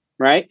love it,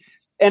 right?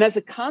 And as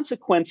a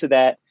consequence of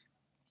that,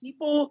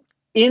 people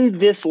in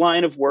this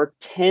line of work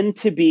tend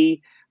to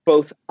be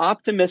both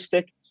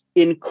optimistic,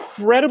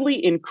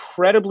 incredibly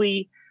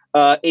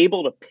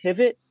able to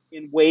pivot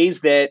in ways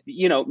that,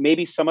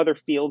 maybe some other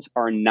fields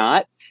are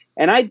not.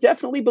 And I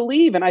definitely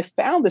believe, and I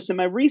found this in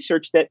my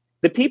research, that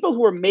the people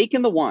who are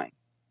making the wine,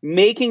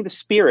 making the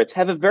spirits,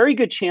 have a very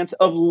good chance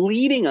of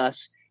leading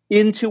us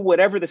into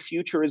whatever the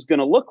future is going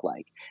to look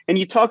like. And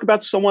you talk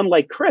about someone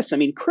like Chris. I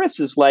mean, Chris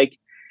is like,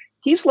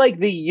 he's like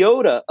the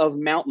Yoda of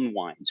mountain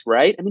wines,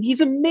 right? I mean,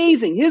 he's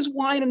amazing. His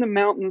wine in the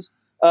mountains,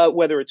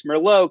 whether it's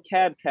Merlot,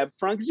 Cab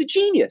Franc, he's a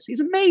genius. He's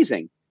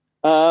amazing.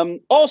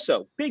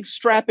 Also, big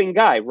strapping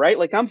guy, right?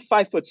 Like I'm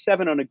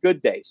 5'7" on a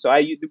good day. So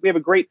we have a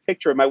great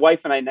picture of my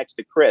wife and I next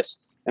to Chris.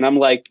 And I'm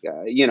like,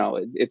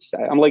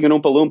 I'm like an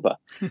Oompa Loompa.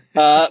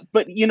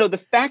 But, the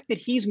fact that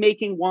he's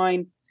making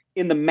wine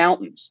in the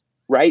mountains,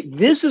 right?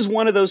 This is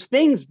one of those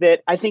things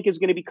that I think is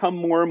going to become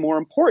more and more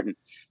important.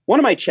 One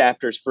of my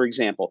chapters, for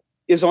example,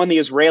 is on the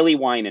Israeli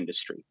wine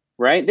industry,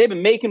 right? They've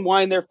been making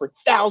wine there for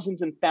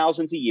thousands and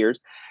thousands of years.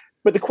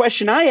 But the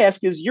question I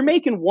ask is, you're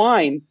making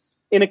wine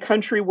in a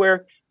country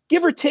where,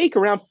 give or take,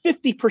 around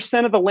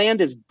 50% of the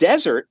land is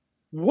desert.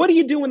 What do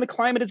you do when the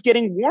climate is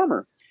getting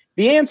warmer?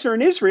 The answer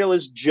in Israel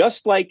is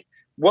just like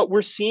what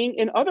we're seeing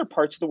in other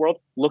parts of the world.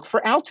 Look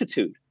for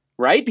altitude,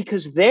 right?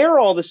 Because there,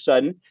 all of a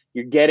sudden,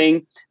 you're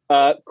getting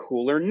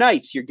cooler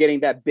nights. You're getting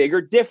that bigger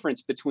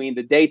difference between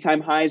the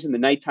daytime highs and the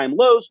nighttime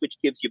lows, which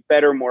gives you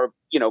better, more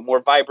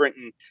vibrant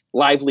and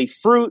lively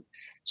fruit.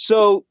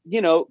 So,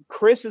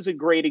 Chris is a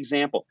great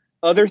example.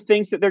 Other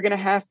things that they're going to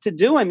have to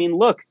do. I mean,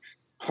 look,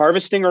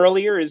 harvesting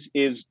earlier is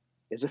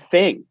a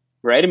thing,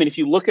 right? I mean, if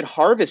you look at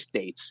harvest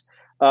dates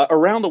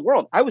around the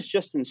world, I was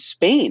just in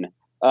Spain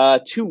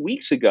 2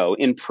 weeks ago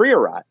in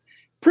Priorat.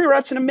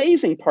 Priorat's an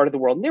amazing part of the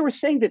world. And they were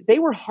saying that they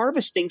were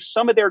harvesting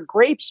some of their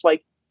grapes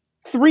like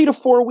 3 to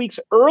 4 weeks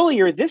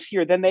earlier this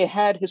year than they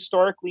had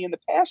historically in the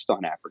past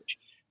on average.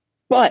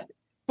 But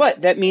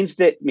that means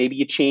that maybe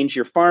you change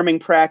your farming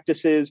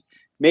practices.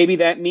 Maybe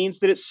that means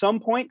that at some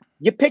point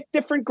you plant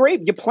different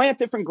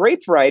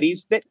grape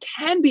varieties that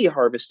can be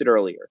harvested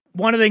earlier.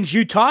 One of the things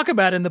you talk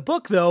about in the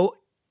book, though,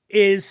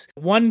 is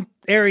one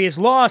area's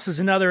loss is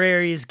another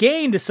area's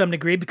gain to some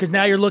degree, because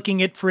now you're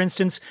looking at, for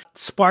instance,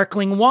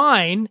 sparkling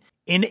wine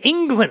in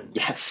England.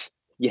 Yes.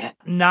 Yeah.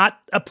 Not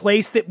a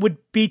place that would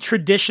be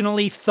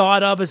traditionally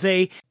thought of as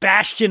a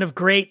bastion of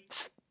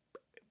great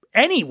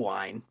any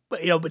wine, but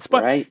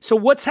right. So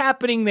what's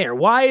happening there?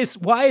 Why is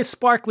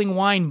sparkling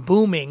wine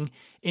booming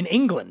in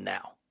England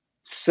now?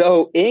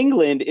 So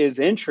England is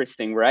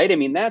interesting, right? I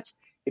mean,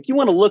 if you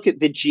want to look at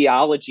the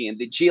geology and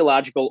the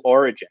geological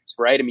origins,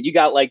 right? I mean, you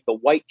got like the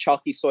white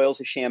chalky soils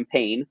of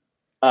Champagne,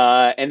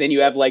 And then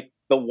you have like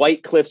the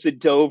White Cliffs of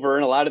Dover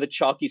and a lot of the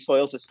chalky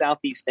soils of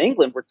Southeast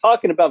England. We're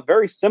talking about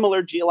very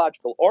similar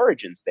geological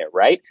origins there,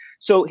 right?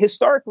 So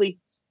historically,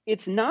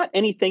 it's not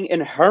anything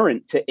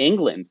inherent to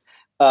England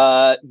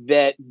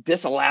that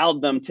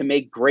disallowed them to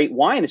make great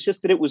wine. It's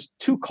just that it was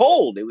too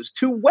cold. It was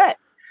too wet.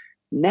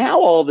 Now,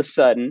 all of a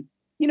sudden,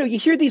 you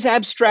hear these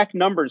abstract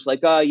numbers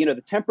like,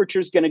 the temperature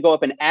is going to go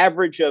up an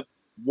average of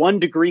 1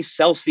 degree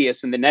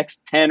Celsius in the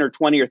next 10 or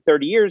 20 or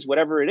 30 years,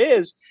 whatever it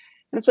is.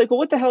 And it's like, well,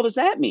 what the hell does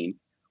that mean?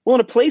 Well,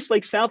 in a place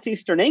like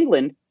Southeastern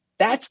England,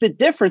 that's the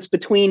difference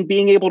between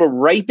being able to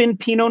ripen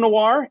Pinot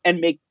Noir and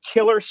make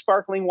killer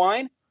sparkling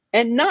wine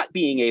and not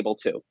being able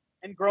to,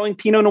 and growing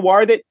Pinot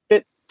Noir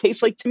that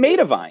tastes like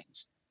tomato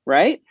vines,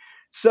 right?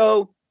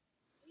 So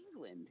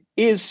England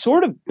is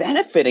sort of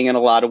benefiting in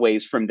a lot of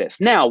ways from this.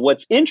 Now,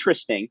 what's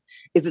interesting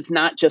is it's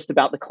not just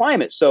about the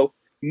climate. So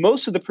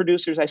most of the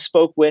producers I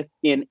spoke with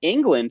in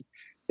England,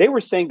 they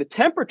were saying the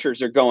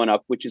temperatures are going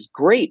up, which is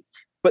great.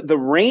 But the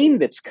rain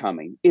that's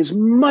coming is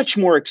much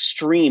more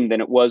extreme than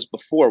it was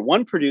before.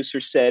 One producer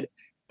said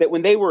that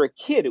when they were a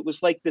kid, it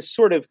was like this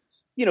sort of,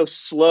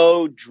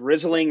 slow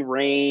drizzling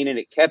rain, and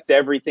it kept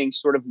everything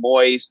sort of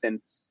moist.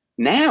 And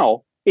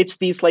now it's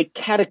these like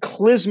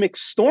cataclysmic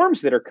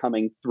storms that are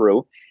coming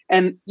through.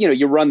 And,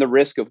 you run the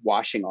risk of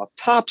washing off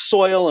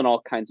topsoil and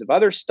all kinds of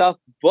other stuff.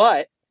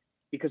 But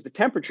because the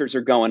temperatures are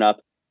going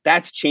up,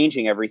 that's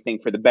changing everything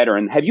for the better.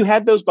 And have you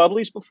had those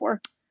bubblies before?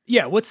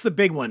 Yeah, what's the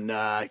big one?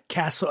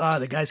 Castle.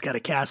 The guy's got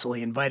a castle.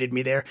 He invited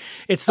me there.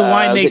 It's the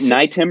wine they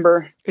Night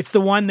Timber. It's the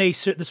one the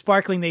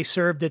sparkling they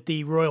served at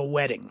the royal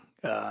wedding.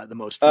 The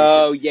most recent.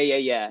 Oh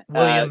yeah.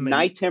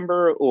 Night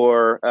Timber,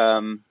 or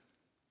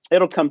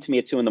it'll come to me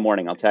at 2 a.m.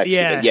 I'll text you.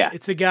 But yeah,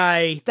 it's a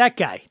guy. That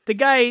guy. The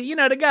guy.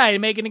 The guy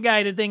making the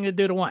guy the thing to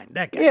do the wine.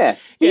 That guy. Yeah,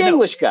 the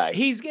English guy.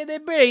 He's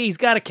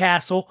got a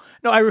castle.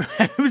 No,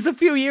 it was a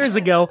few years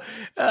ago.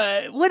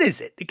 What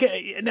is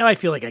it? Now I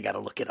feel like I got to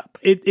look it up.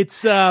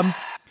 It's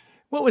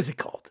what was it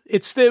called?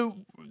 It's the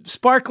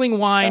sparkling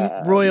wine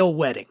royal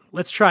wedding.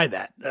 Let's try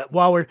that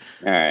while we're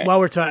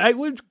talking. I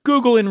would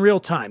Google in real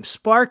time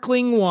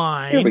sparkling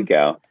wine. Here we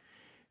go.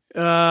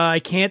 I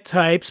can't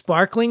type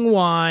sparkling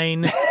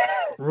wine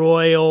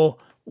royal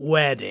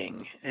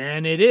wedding,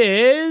 and it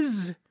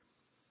is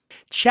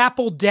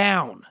Chapel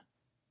Down.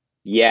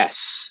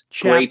 Yes,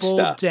 great Chapel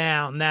stuff.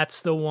 Down.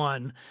 That's the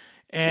one.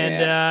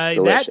 And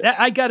that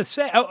I got to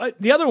say,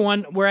 the other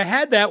one where I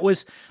had that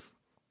was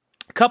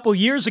a couple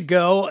years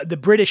ago. The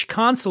British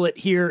consulate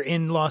here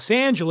in Los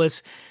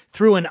Angeles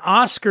threw an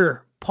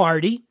Oscar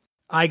party.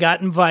 I got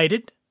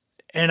invited,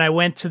 and I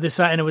went to this,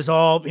 and it was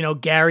all,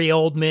 Gary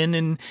Oldman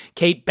and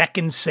Kate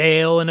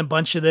Beckinsale and a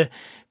bunch of the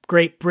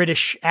great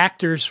British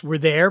actors were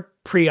there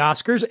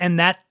pre-Oscars, and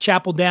that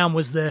Chapel Down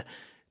was the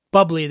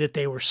bubbly that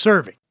they were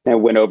serving. That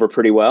went over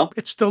pretty well.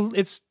 It's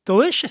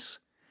delicious.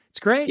 It's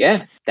great.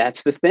 Yeah,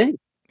 that's the thing.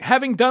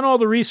 Having done all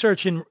the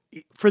research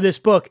for this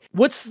book,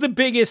 what's the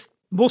biggest?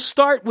 We'll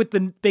start with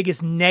the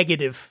biggest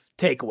negative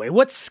takeaway.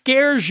 What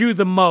scares you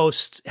the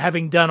most,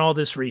 having done all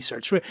this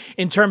research,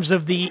 in terms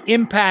of the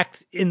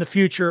impact in the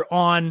future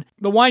on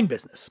the wine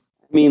business?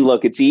 I mean,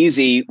 look, it's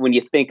easy when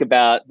you think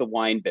about the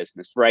wine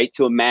business, right?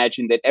 To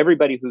imagine that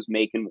everybody who's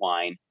making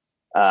wine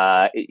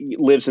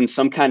lives in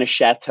some kind of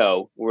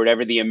chateau, or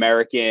whatever the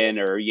American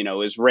or,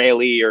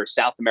 Israeli or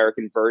South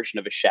American version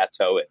of a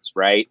chateau is,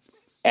 right?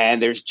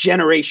 And there's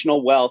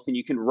generational wealth and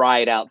you can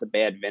ride out the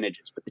bad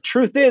vintages. But the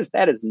truth is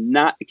that is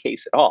not the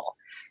case at all.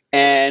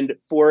 And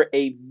for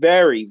a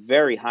very,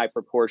 very high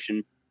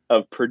proportion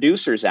of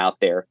producers out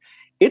there,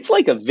 it's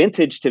like a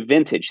vintage to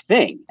vintage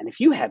thing. And if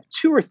you have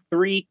 2 or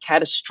 3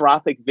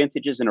 catastrophic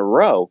vintages in a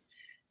row,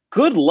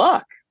 good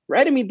luck,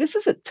 right? I mean, this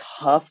is a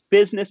tough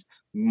business.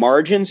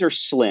 Margins are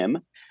slim.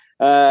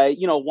 A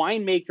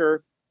winemaker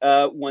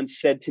once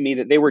said to me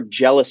that they were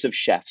jealous of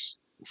chefs.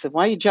 I said,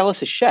 why are you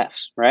jealous of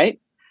chefs, right?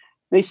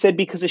 They said,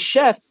 because a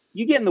chef,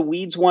 you get in the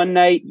weeds one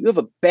night, you have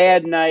a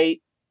bad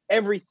night,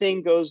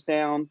 everything goes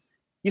down.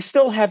 You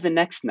still have the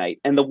next night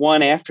and the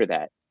one after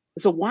that.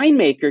 As a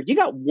winemaker, you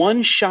got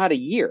one shot a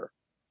year,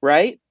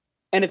 right?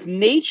 And if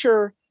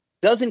nature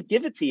doesn't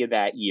give it to you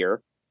that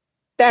year,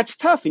 that's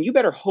tough. And you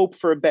better hope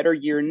for a better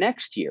year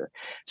next year.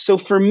 So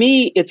for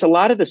me, it's a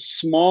lot of the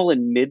small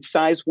and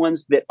mid-sized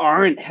ones that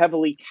aren't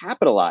heavily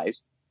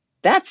capitalized.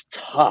 That's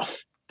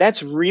tough.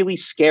 That's really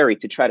scary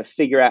to try to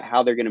figure out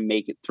how they're going to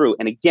make it through.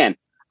 And again,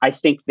 I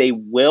think they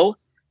will.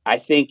 I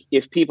think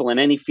if people in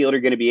any field are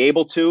going to be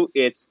able to,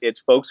 it's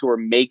folks who are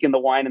making the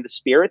wine and the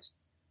spirits.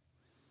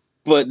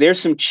 But there's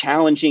some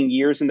challenging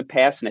years in the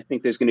past, and I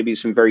think there's going to be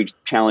some very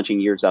challenging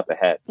years up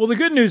ahead. Well, the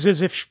good news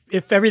is if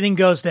everything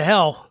goes to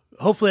hell,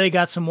 hopefully they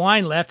got some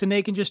wine left and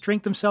they can just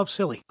drink themselves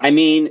silly. I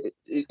mean,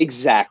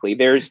 exactly.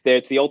 There's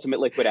the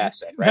ultimate liquid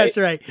asset, right? That's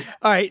right.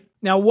 All right.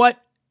 Now,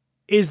 what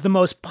is the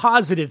most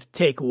positive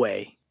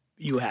takeaway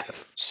you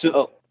have?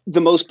 So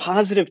the most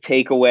positive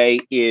takeaway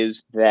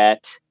is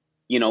that,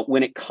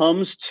 when it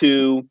comes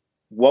to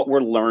what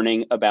we're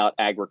learning about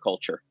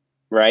agriculture,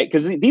 right?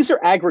 Because these are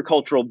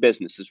agricultural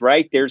businesses,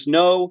 right? There's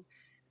no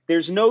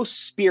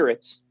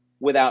spirits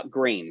without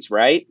grains,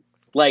 right?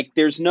 Like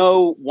there's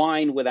no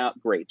wine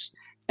without grapes.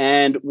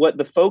 And what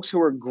the folks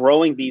who are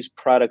growing these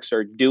products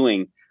are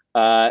doing,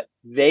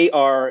 they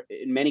are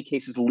in many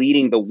cases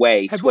leading the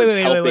way.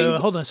 Wait,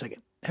 hold on a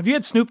second. Have you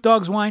had Snoop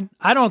Dogg's wine?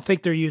 I don't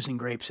think they're using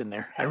grapes in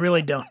there. I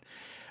really don't.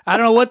 I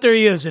don't know what they're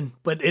using,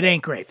 but it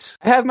ain't grapes.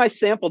 I have my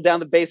sample down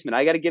the basement.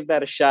 I got to give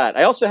that a shot.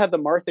 I also have the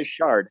Martha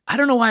Chard. I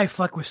don't know why I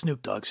fuck with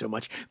Snoop Dogg so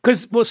much.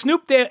 Because,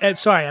 Snoop,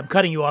 sorry, I'm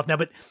cutting you off now,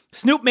 but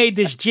Snoop made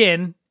this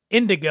gin,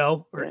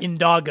 Indigo, or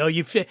Indago,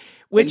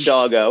 which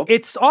Indago.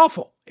 It's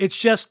awful. It's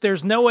just,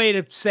 there's no way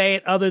to say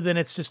it other than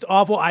it's just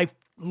awful. I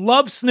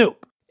love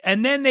Snoop.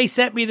 And then they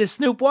sent me this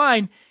Snoop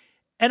wine,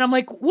 and I'm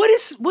like,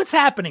 what's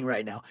happening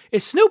right now?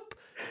 Is Snoop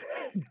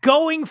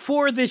going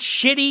for this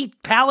shitty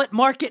palate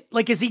market?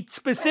 Like, is he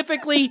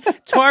specifically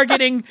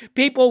targeting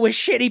people with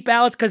shitty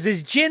palates? Because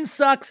his gin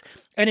sucks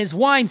and his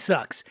wine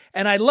sucks.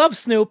 And I love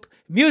Snoop.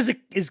 Music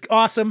is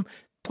awesome.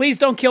 Please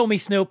don't kill me,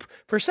 Snoop,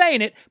 for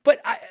saying it. But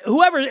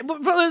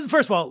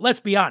first of all, let's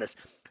be honest.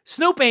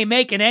 Snoop ain't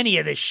making any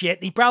of this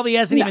shit. He probably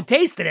hasn't even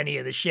tasted any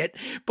of this shit.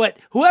 But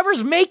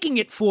whoever's making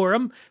it for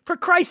him, for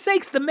Christ's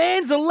sakes, the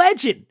man's a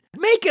legend.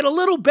 Make it a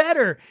little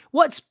better.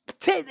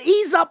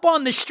 Ease up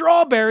on the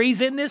strawberries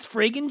in this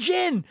friggin'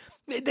 gin.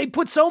 They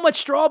put so much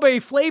strawberry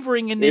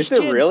flavoring in this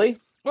gin. Is it really?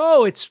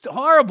 Oh, it's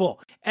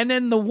horrible. And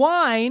then the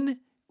wine,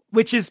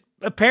 which is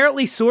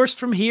apparently sourced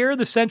from here,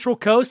 the Central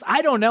Coast.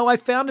 I don't know. I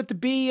found it to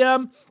be,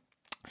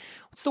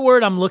 what's the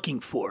word I'm looking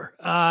for?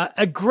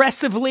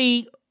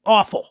 Aggressively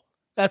awful.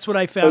 That's what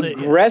I found.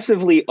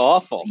 Aggressively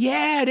awful.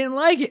 Yeah, I didn't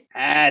like it.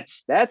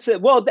 That's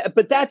it. Well,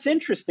 but that's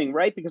interesting,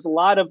 right? Because a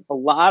lot of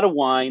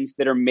wines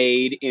that are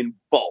made in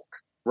bulk,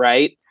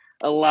 right?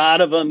 A lot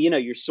of them,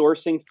 you're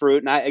sourcing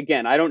fruit. And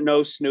I don't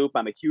know Snoop.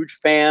 I'm a huge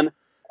fan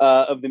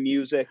of the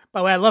music. By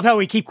the way, I love how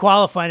we keep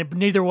qualifying it, but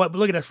neither one. But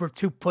look at us, we're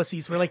two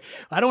pussies. We're like,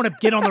 I don't want to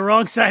get on the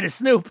wrong side of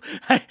Snoop.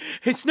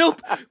 Hey,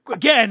 Snoop,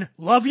 again,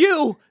 love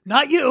you,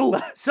 not you.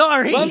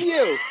 Sorry, love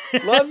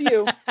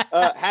you.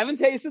 Haven't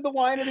tasted the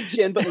wine or the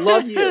gin, but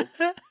love you.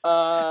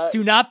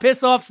 Do not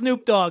piss off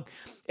Snoop Dogg.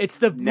 It's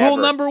the rule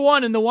number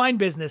one in the wine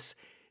business.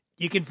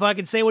 You can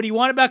fucking say what you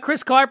want about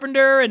Chris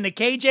Carpenter and the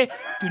KJ.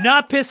 Do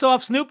not piss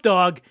off Snoop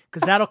Dogg,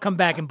 because that'll come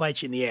back and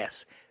bite you in the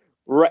ass.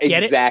 Right,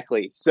 Get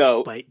exactly. It?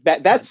 So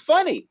that's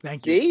funny.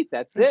 Thank See, you.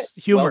 That's There's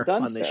it. Humor well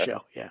done, on this sir.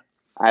 show. Yeah,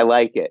 I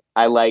like it.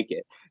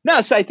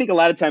 No, so I think a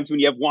lot of times when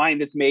you have wine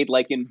that's made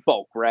like in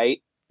bulk,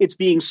 right? It's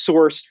being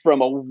sourced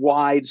from a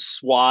wide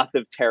swath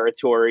of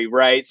territory,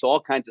 right? So all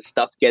kinds of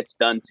stuff gets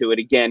done to it.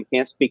 Again,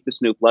 can't speak to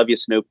Snoop. Love you,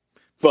 Snoop.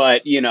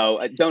 But,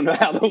 I don't know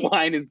how the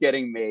wine is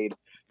getting made.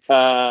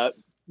 Yeah,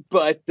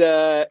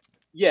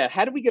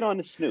 how did we get on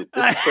to Snoop?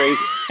 This is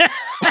crazy.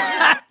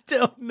 I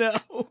don't know.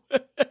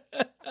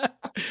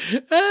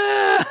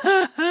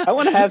 I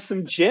want to have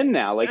some gin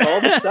now. Like all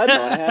of a sudden, I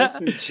want to have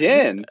some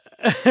gin.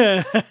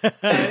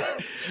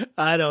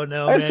 I don't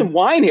know. I have some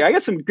wine here. I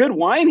got some good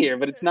wine here,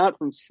 but it's not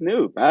from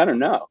Snoop. I don't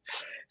know.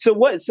 So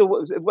what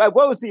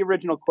was the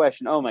original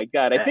question? Oh my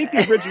God. I think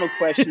the original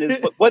question is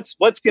what's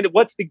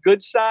the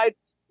good side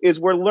is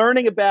we're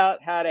learning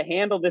about how to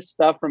handle this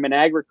stuff from an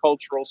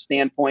agricultural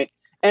standpoint.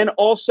 And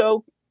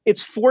also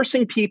it's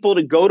forcing people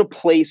to go to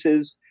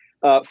places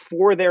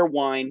for their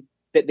wine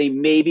that they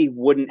maybe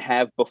wouldn't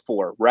have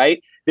before,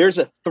 right? There's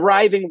a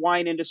thriving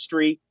wine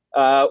industry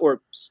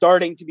or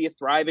starting to be a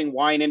thriving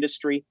wine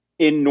industry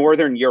in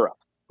Northern Europe.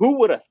 Who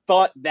would have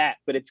thought that?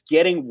 But it's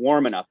getting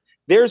warm enough.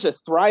 There's a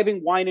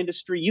thriving wine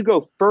industry. You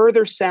go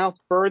further south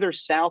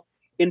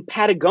in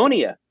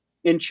Patagonia,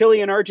 in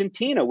Chile and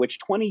Argentina, which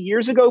 20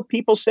 years ago,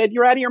 people said,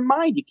 you're out of your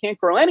mind. You can't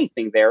grow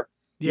anything there,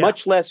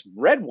 much less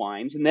red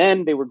wines. And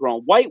then they were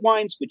growing white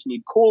wines, which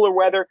need cooler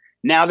weather.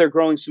 Now they're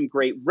growing some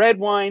great red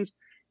wines.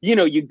 You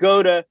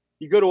go to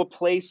a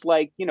place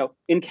like,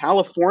 in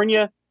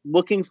California,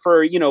 looking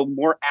for,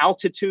 more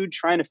altitude,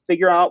 trying to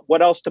figure out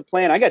what else to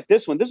plant. I got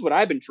this one. This is what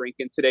I've been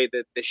drinking today.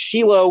 The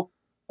Shiloh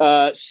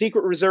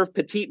Secret Reserve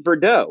Petit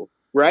Verdot,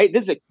 right?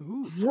 This is a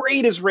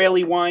great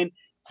Israeli wine.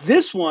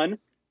 This one,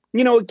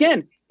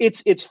 again,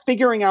 it's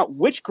figuring out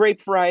which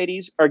grape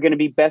varieties are going to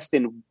be best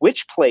in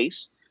which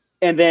place,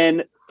 and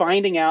then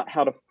finding out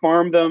how to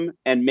farm them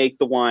and make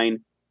the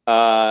wine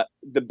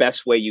the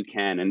best way you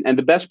can. And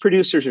the best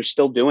producers are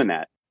still doing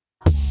that.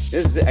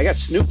 I got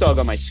Snoop Dogg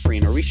on my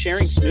screen. Are we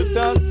sharing Snoop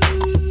Dogg?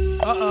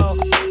 Uh-oh.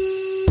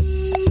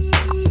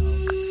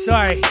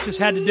 Sorry, just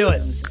had to do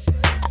it.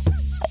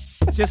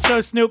 Just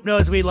so Snoop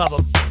knows we love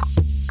him.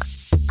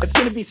 It's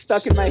going to be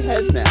stuck in my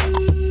head now.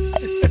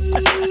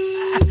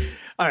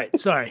 All right,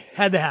 sorry.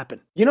 Had to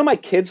happen. My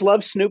kids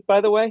love Snoop, by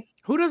the way.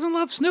 Who doesn't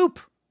love Snoop?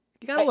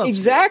 You gotta love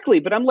exactly,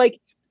 Snoop. But I'm like,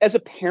 as a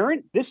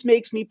parent, this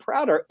makes me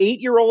proud. Our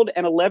 8-year-old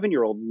and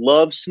 11-year-old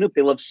love Snoop.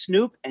 They love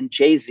Snoop and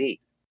Jay-Z.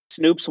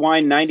 Snoop's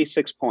wine,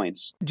 96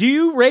 points. Do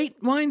you rate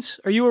wines?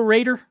 Are you a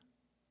rater?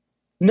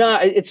 No,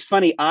 it's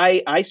funny.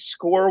 I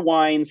score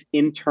wines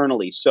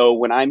internally. So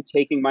when I'm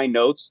taking my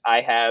notes, I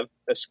have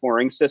a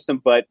scoring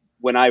system. But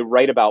when I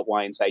write about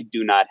wines, I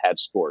do not have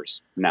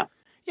scores. No.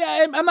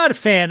 Yeah, I'm not a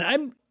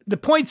fan. The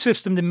point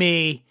system to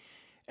me,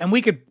 and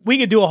we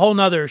could do a whole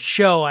nother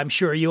show, I'm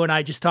sure, you and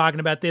I just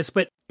talking about this,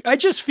 but I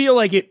just feel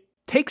like it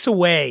takes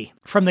away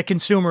from the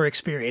consumer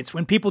experience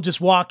when people just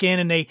walk in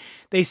and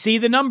they see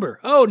the number,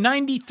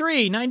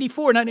 93,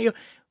 94, 90,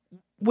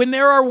 when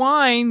there are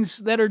wines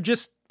that are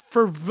just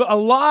for a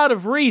lot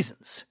of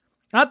reasons,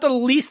 not the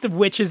least of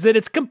which is that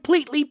it's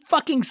completely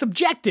fucking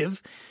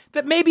subjective,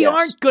 that maybe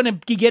aren't going to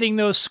be getting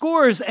those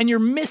scores, and you're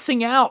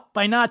missing out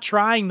by not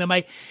trying them.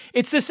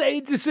 It's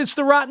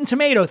the Rotten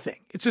Tomato thing.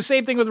 It's the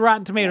same thing with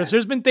Rotten Tomatoes.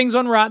 There's been things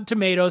on Rotten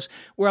Tomatoes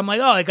where I'm like,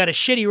 oh, I got a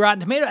shitty Rotten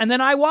Tomato, and then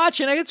I watch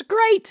it, and it's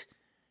great.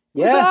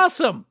 It's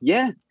awesome.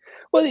 Yeah.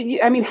 Well,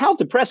 I mean, how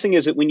depressing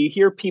is it when you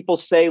hear people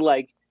say,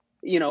 like,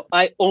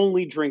 I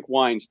only drink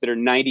wines that are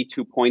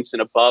 92 points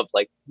and above?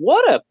 Like,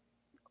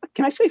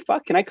 can I say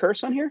fuck? Can I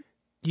curse on here?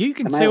 You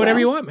can say whatever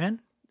you want,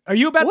 man. Are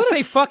you about to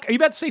say fuck? Are you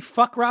about to say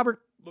fuck Robert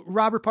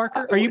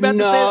Parker? Are you about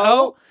to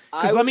say,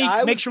 because let me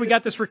make sure we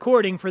got this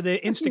recording for the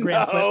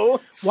Instagram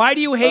clip. Why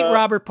do you hate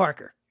Robert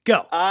Parker?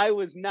 Go. I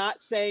was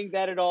not saying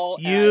that at all.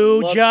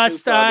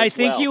 I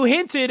think you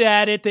hinted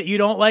at it that you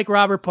don't like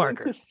Robert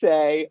Parker. To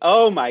say,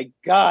 oh my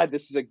God,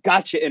 this is a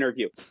gotcha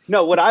interview.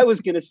 No, what I was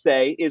going to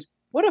say is,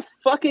 what a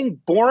fucking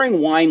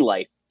boring wine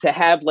life to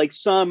have like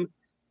some,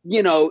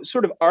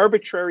 sort of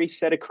arbitrary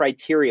set of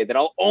criteria that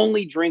I'll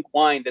only drink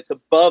wine that's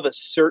above a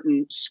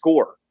certain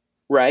score,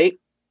 right?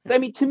 I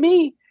mean, to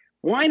me,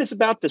 wine is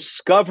about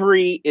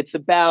discovery. It's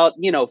about,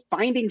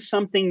 finding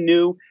something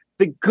new.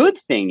 The good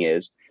thing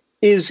is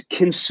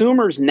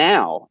consumers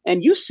now,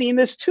 and you've seen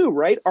this too,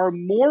 right, are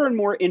more and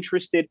more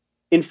interested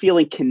in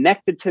feeling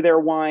connected to their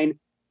wine,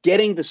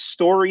 getting the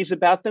stories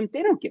about them.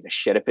 They don't give a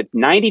shit if it's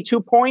 92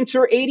 points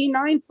or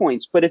 89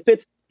 points. But if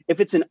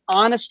it's an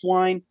honest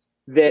wine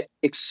that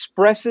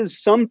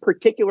expresses some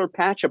particular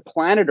patch of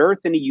planet Earth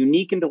in a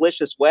unique and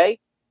delicious way,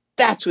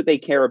 that's what they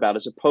care about,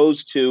 as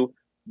opposed to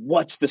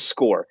what's the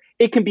score.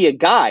 It can be a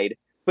guide,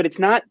 but it's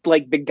not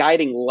like the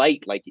guiding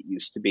light like it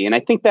used to be. And I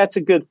think that's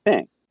a good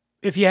thing.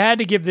 If you had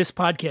to give this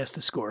podcast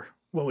a score,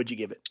 what would you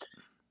give it?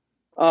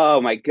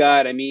 Oh my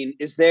God. I mean,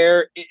 is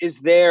there,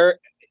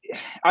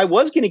 I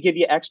was going to give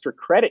you extra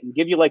credit and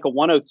give you like a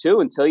 102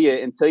 until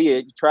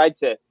you tried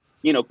to,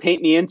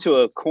 paint me into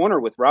a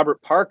corner with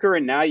Robert Parker.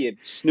 And now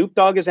Snoop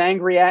Dogg is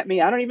angry at me.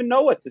 I don't even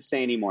know what to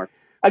say anymore.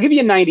 I'll give you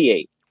a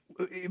 98.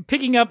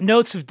 Picking up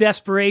notes of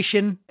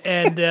desperation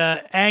and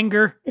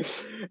anger.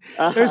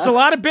 There's a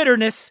lot of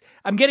bitterness.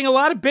 I'm getting a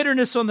lot of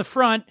bitterness on the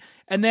front,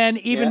 and then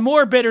even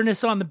more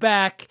bitterness on the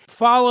back,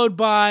 followed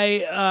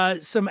by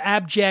some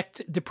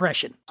abject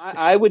depression.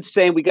 I would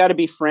say we got to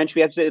be French.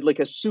 We have to say like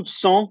a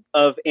soupçon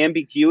of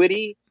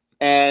ambiguity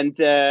and,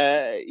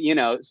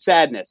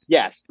 sadness.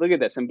 Yes. Look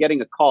at this. I'm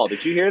getting a call.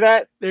 Did you hear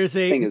that? There's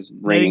a thing is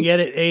ringing. I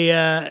didn't get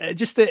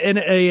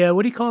it.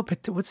 What do you call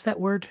it? What's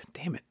that word?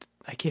 Damn it.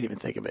 I can't even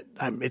think of it.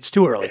 It's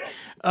too early.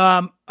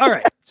 All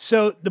right.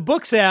 So the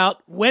book's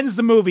out. When's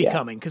the movie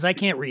coming? Because I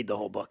can't read the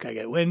whole book.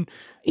 Who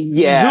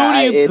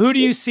do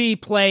you see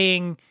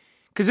playing?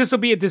 Because this will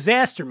be a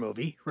disaster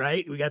movie,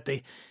 right? We got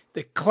the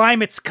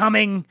climate's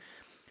coming.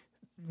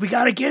 We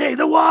got to get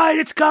the wine.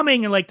 It's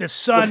coming, and like the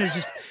sun is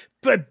just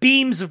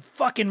beams of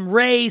fucking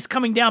rays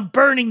coming down,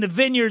 burning the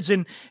vineyards.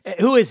 And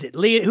who is it?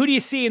 Who do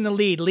you see in the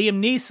lead? Liam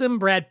Neeson,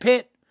 Brad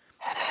Pitt,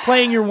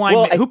 playing your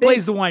winemaker. Who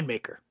plays the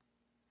winemaker?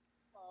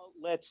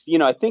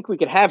 I think we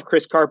could have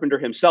Chris Carpenter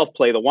himself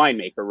play the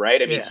winemaker,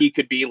 right? I mean, he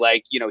could be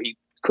like, he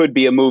could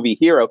be a movie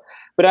hero.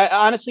 But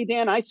honestly,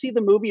 Dan, I see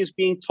the movie as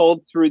being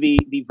told through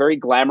the very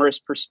glamorous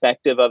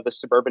perspective of the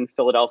suburban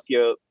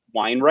Philadelphia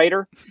wine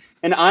writer.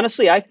 And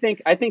honestly, I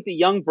think the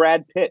young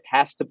Brad Pitt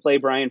has to play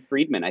Brian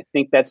Friedman. I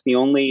think that's the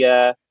only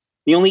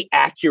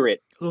accurate.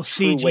 A little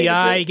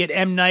CGI, get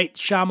M. Night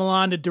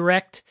Shyamalan to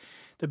direct.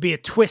 There'll be a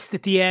twist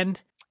at the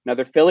end.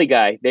 Another Philly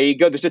guy. There you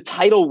go. There's a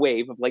tidal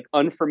wave of like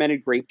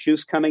unfermented grape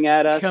juice coming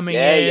at us.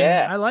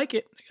 Yeah. I like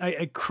it.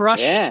 I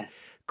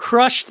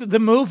crushed the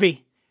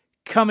movie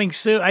coming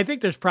soon. I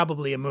think there's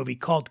probably a movie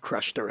called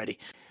Crushed already.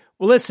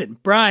 Well, listen,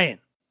 Brian,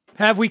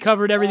 have we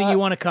covered everything you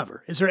want to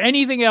cover? Is there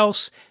anything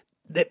else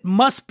that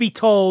must be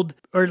told,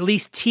 or at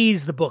least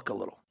tease the book a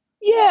little?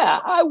 Yeah,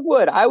 I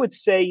would. I would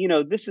say,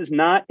 this is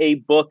not a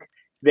book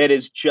that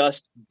is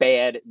just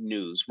bad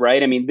news,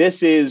 right? I mean,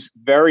 this is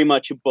very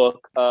much a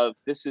book of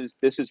this is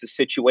a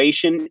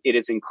situation. It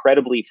is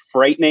incredibly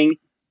frightening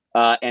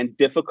and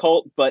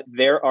difficult, but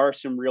there are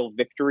some real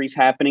victories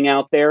happening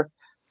out there.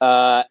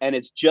 And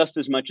it's just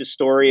as much a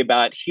story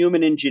about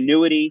human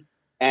ingenuity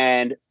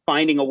and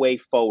finding a way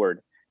forward.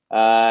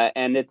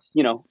 And it's,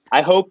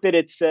 I hope that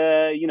it's,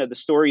 the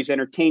stories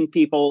entertain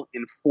people,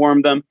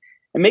 inform them,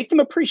 and make them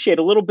appreciate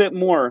a little bit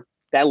more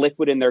that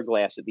liquid in their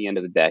glass at the end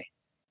of the day.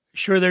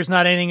 Sure, there's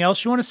not anything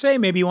else you want to say?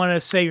 Maybe you want to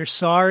say you're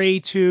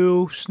sorry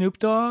to Snoop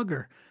Dogg,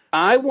 or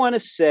I want to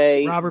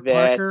say Robert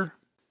Parker.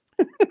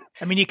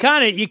 I mean, you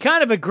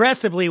kind of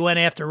aggressively went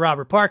after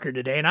Robert Parker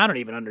today, and I don't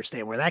even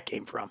understand where that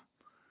came from.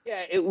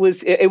 Yeah, it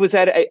was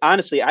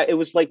honestly, it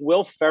was like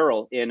Will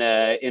Ferrell in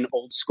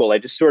Old School. I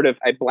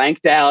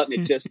blanked out, and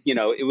it just,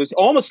 it was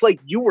almost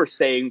like you were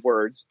saying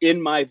words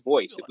in my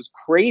voice. It was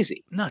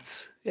crazy.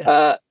 Nuts.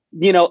 Yeah.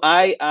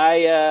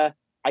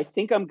 I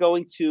think I'm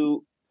going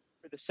to,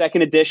 for the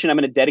second edition, I'm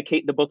going to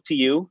dedicate the book to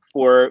you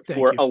for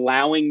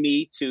allowing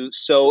me to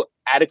so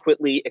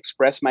adequately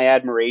express my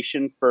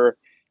admiration for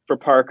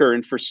Parker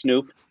and for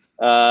Snoop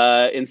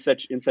in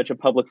such a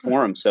public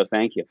forum. So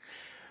thank you.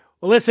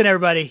 Well, listen,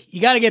 everybody, you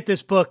got to get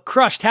this book,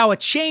 Crushed: How a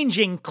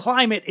Changing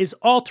Climate is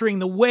Altering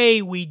the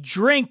Way We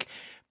Drink,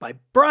 by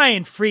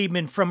Brian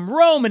Friedman from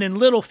Roman and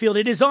Littlefield.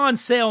 It is on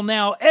sale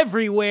now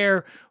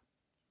everywhere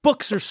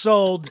books are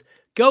sold.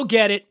 Go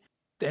get it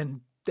and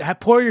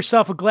pour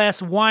yourself a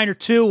glass of wine or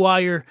two while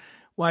you're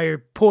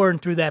pouring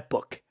through that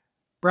book.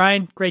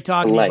 Brian, great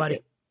talking to you,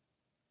 buddy.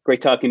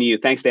 Great talking to you.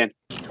 Thanks, Dan.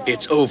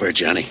 It's over,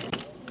 Johnny.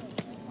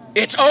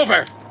 It's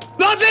over.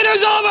 Nothing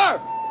is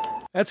over.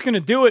 That's going to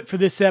do it for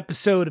this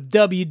episode of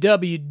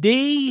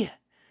WWD.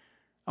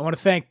 I want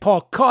to thank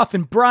Paul Koth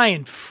and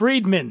Brian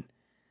Friedman.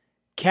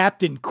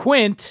 Captain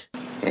Quint.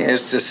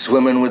 Here's to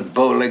swimming with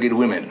bow-legged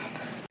women.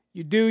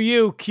 You do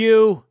you,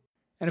 Q.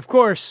 And of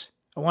course,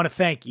 I want to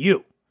thank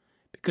you.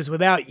 Because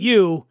without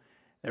you,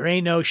 there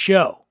ain't no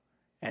show.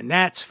 And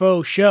that's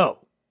faux show.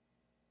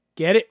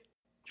 Get it?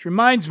 Which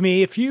reminds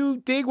me, if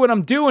you dig what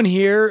I'm doing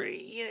here,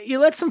 you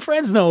let some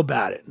friends know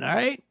about it, all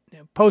right?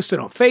 Post it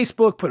on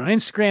Facebook, put it on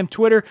Instagram,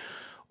 Twitter,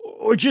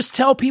 or just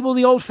tell people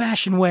the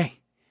old-fashioned way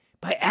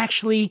by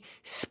actually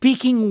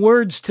speaking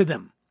words to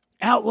them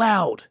out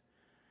loud.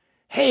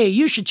 Hey,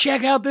 you should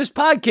check out this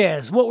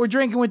podcast, What We're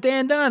Drinking with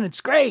Dan Dunn.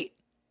 It's great.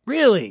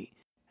 Really.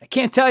 I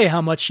can't tell you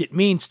how much it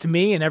means to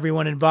me and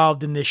everyone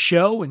involved in this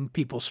show, and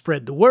people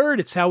spread the word.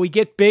 It's how we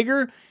get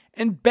bigger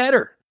and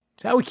better.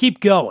 It's how we keep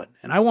going,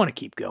 and I want to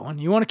keep going.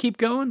 You want to keep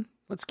going?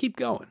 Let's keep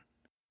going.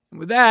 And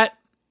with that,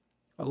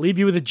 I'll leave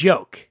you with a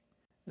joke.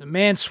 The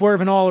man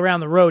swerving all around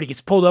the road, he gets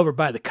pulled over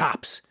by the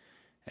cops.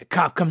 A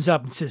cop comes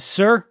up and says,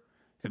 "Sir,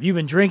 have you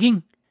been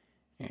drinking?"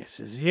 And he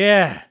says,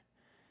 "Yeah,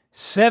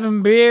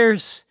 7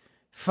 beers,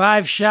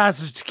 5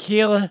 shots of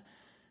tequila,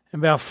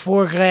 and about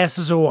 4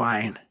 glasses of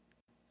wine."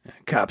 And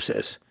the cop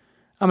says,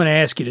 "I'm going to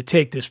ask you to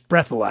take this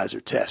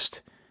breathalyzer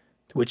test."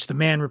 To which the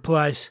man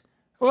replies,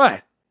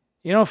 "What?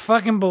 You don't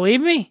fucking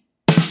believe me?"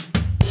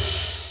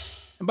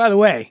 And by the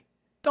way,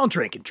 don't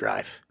drink and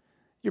drive.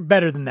 You're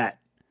better than that.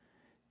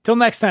 Till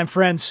next time,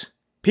 friends.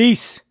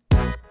 Peace.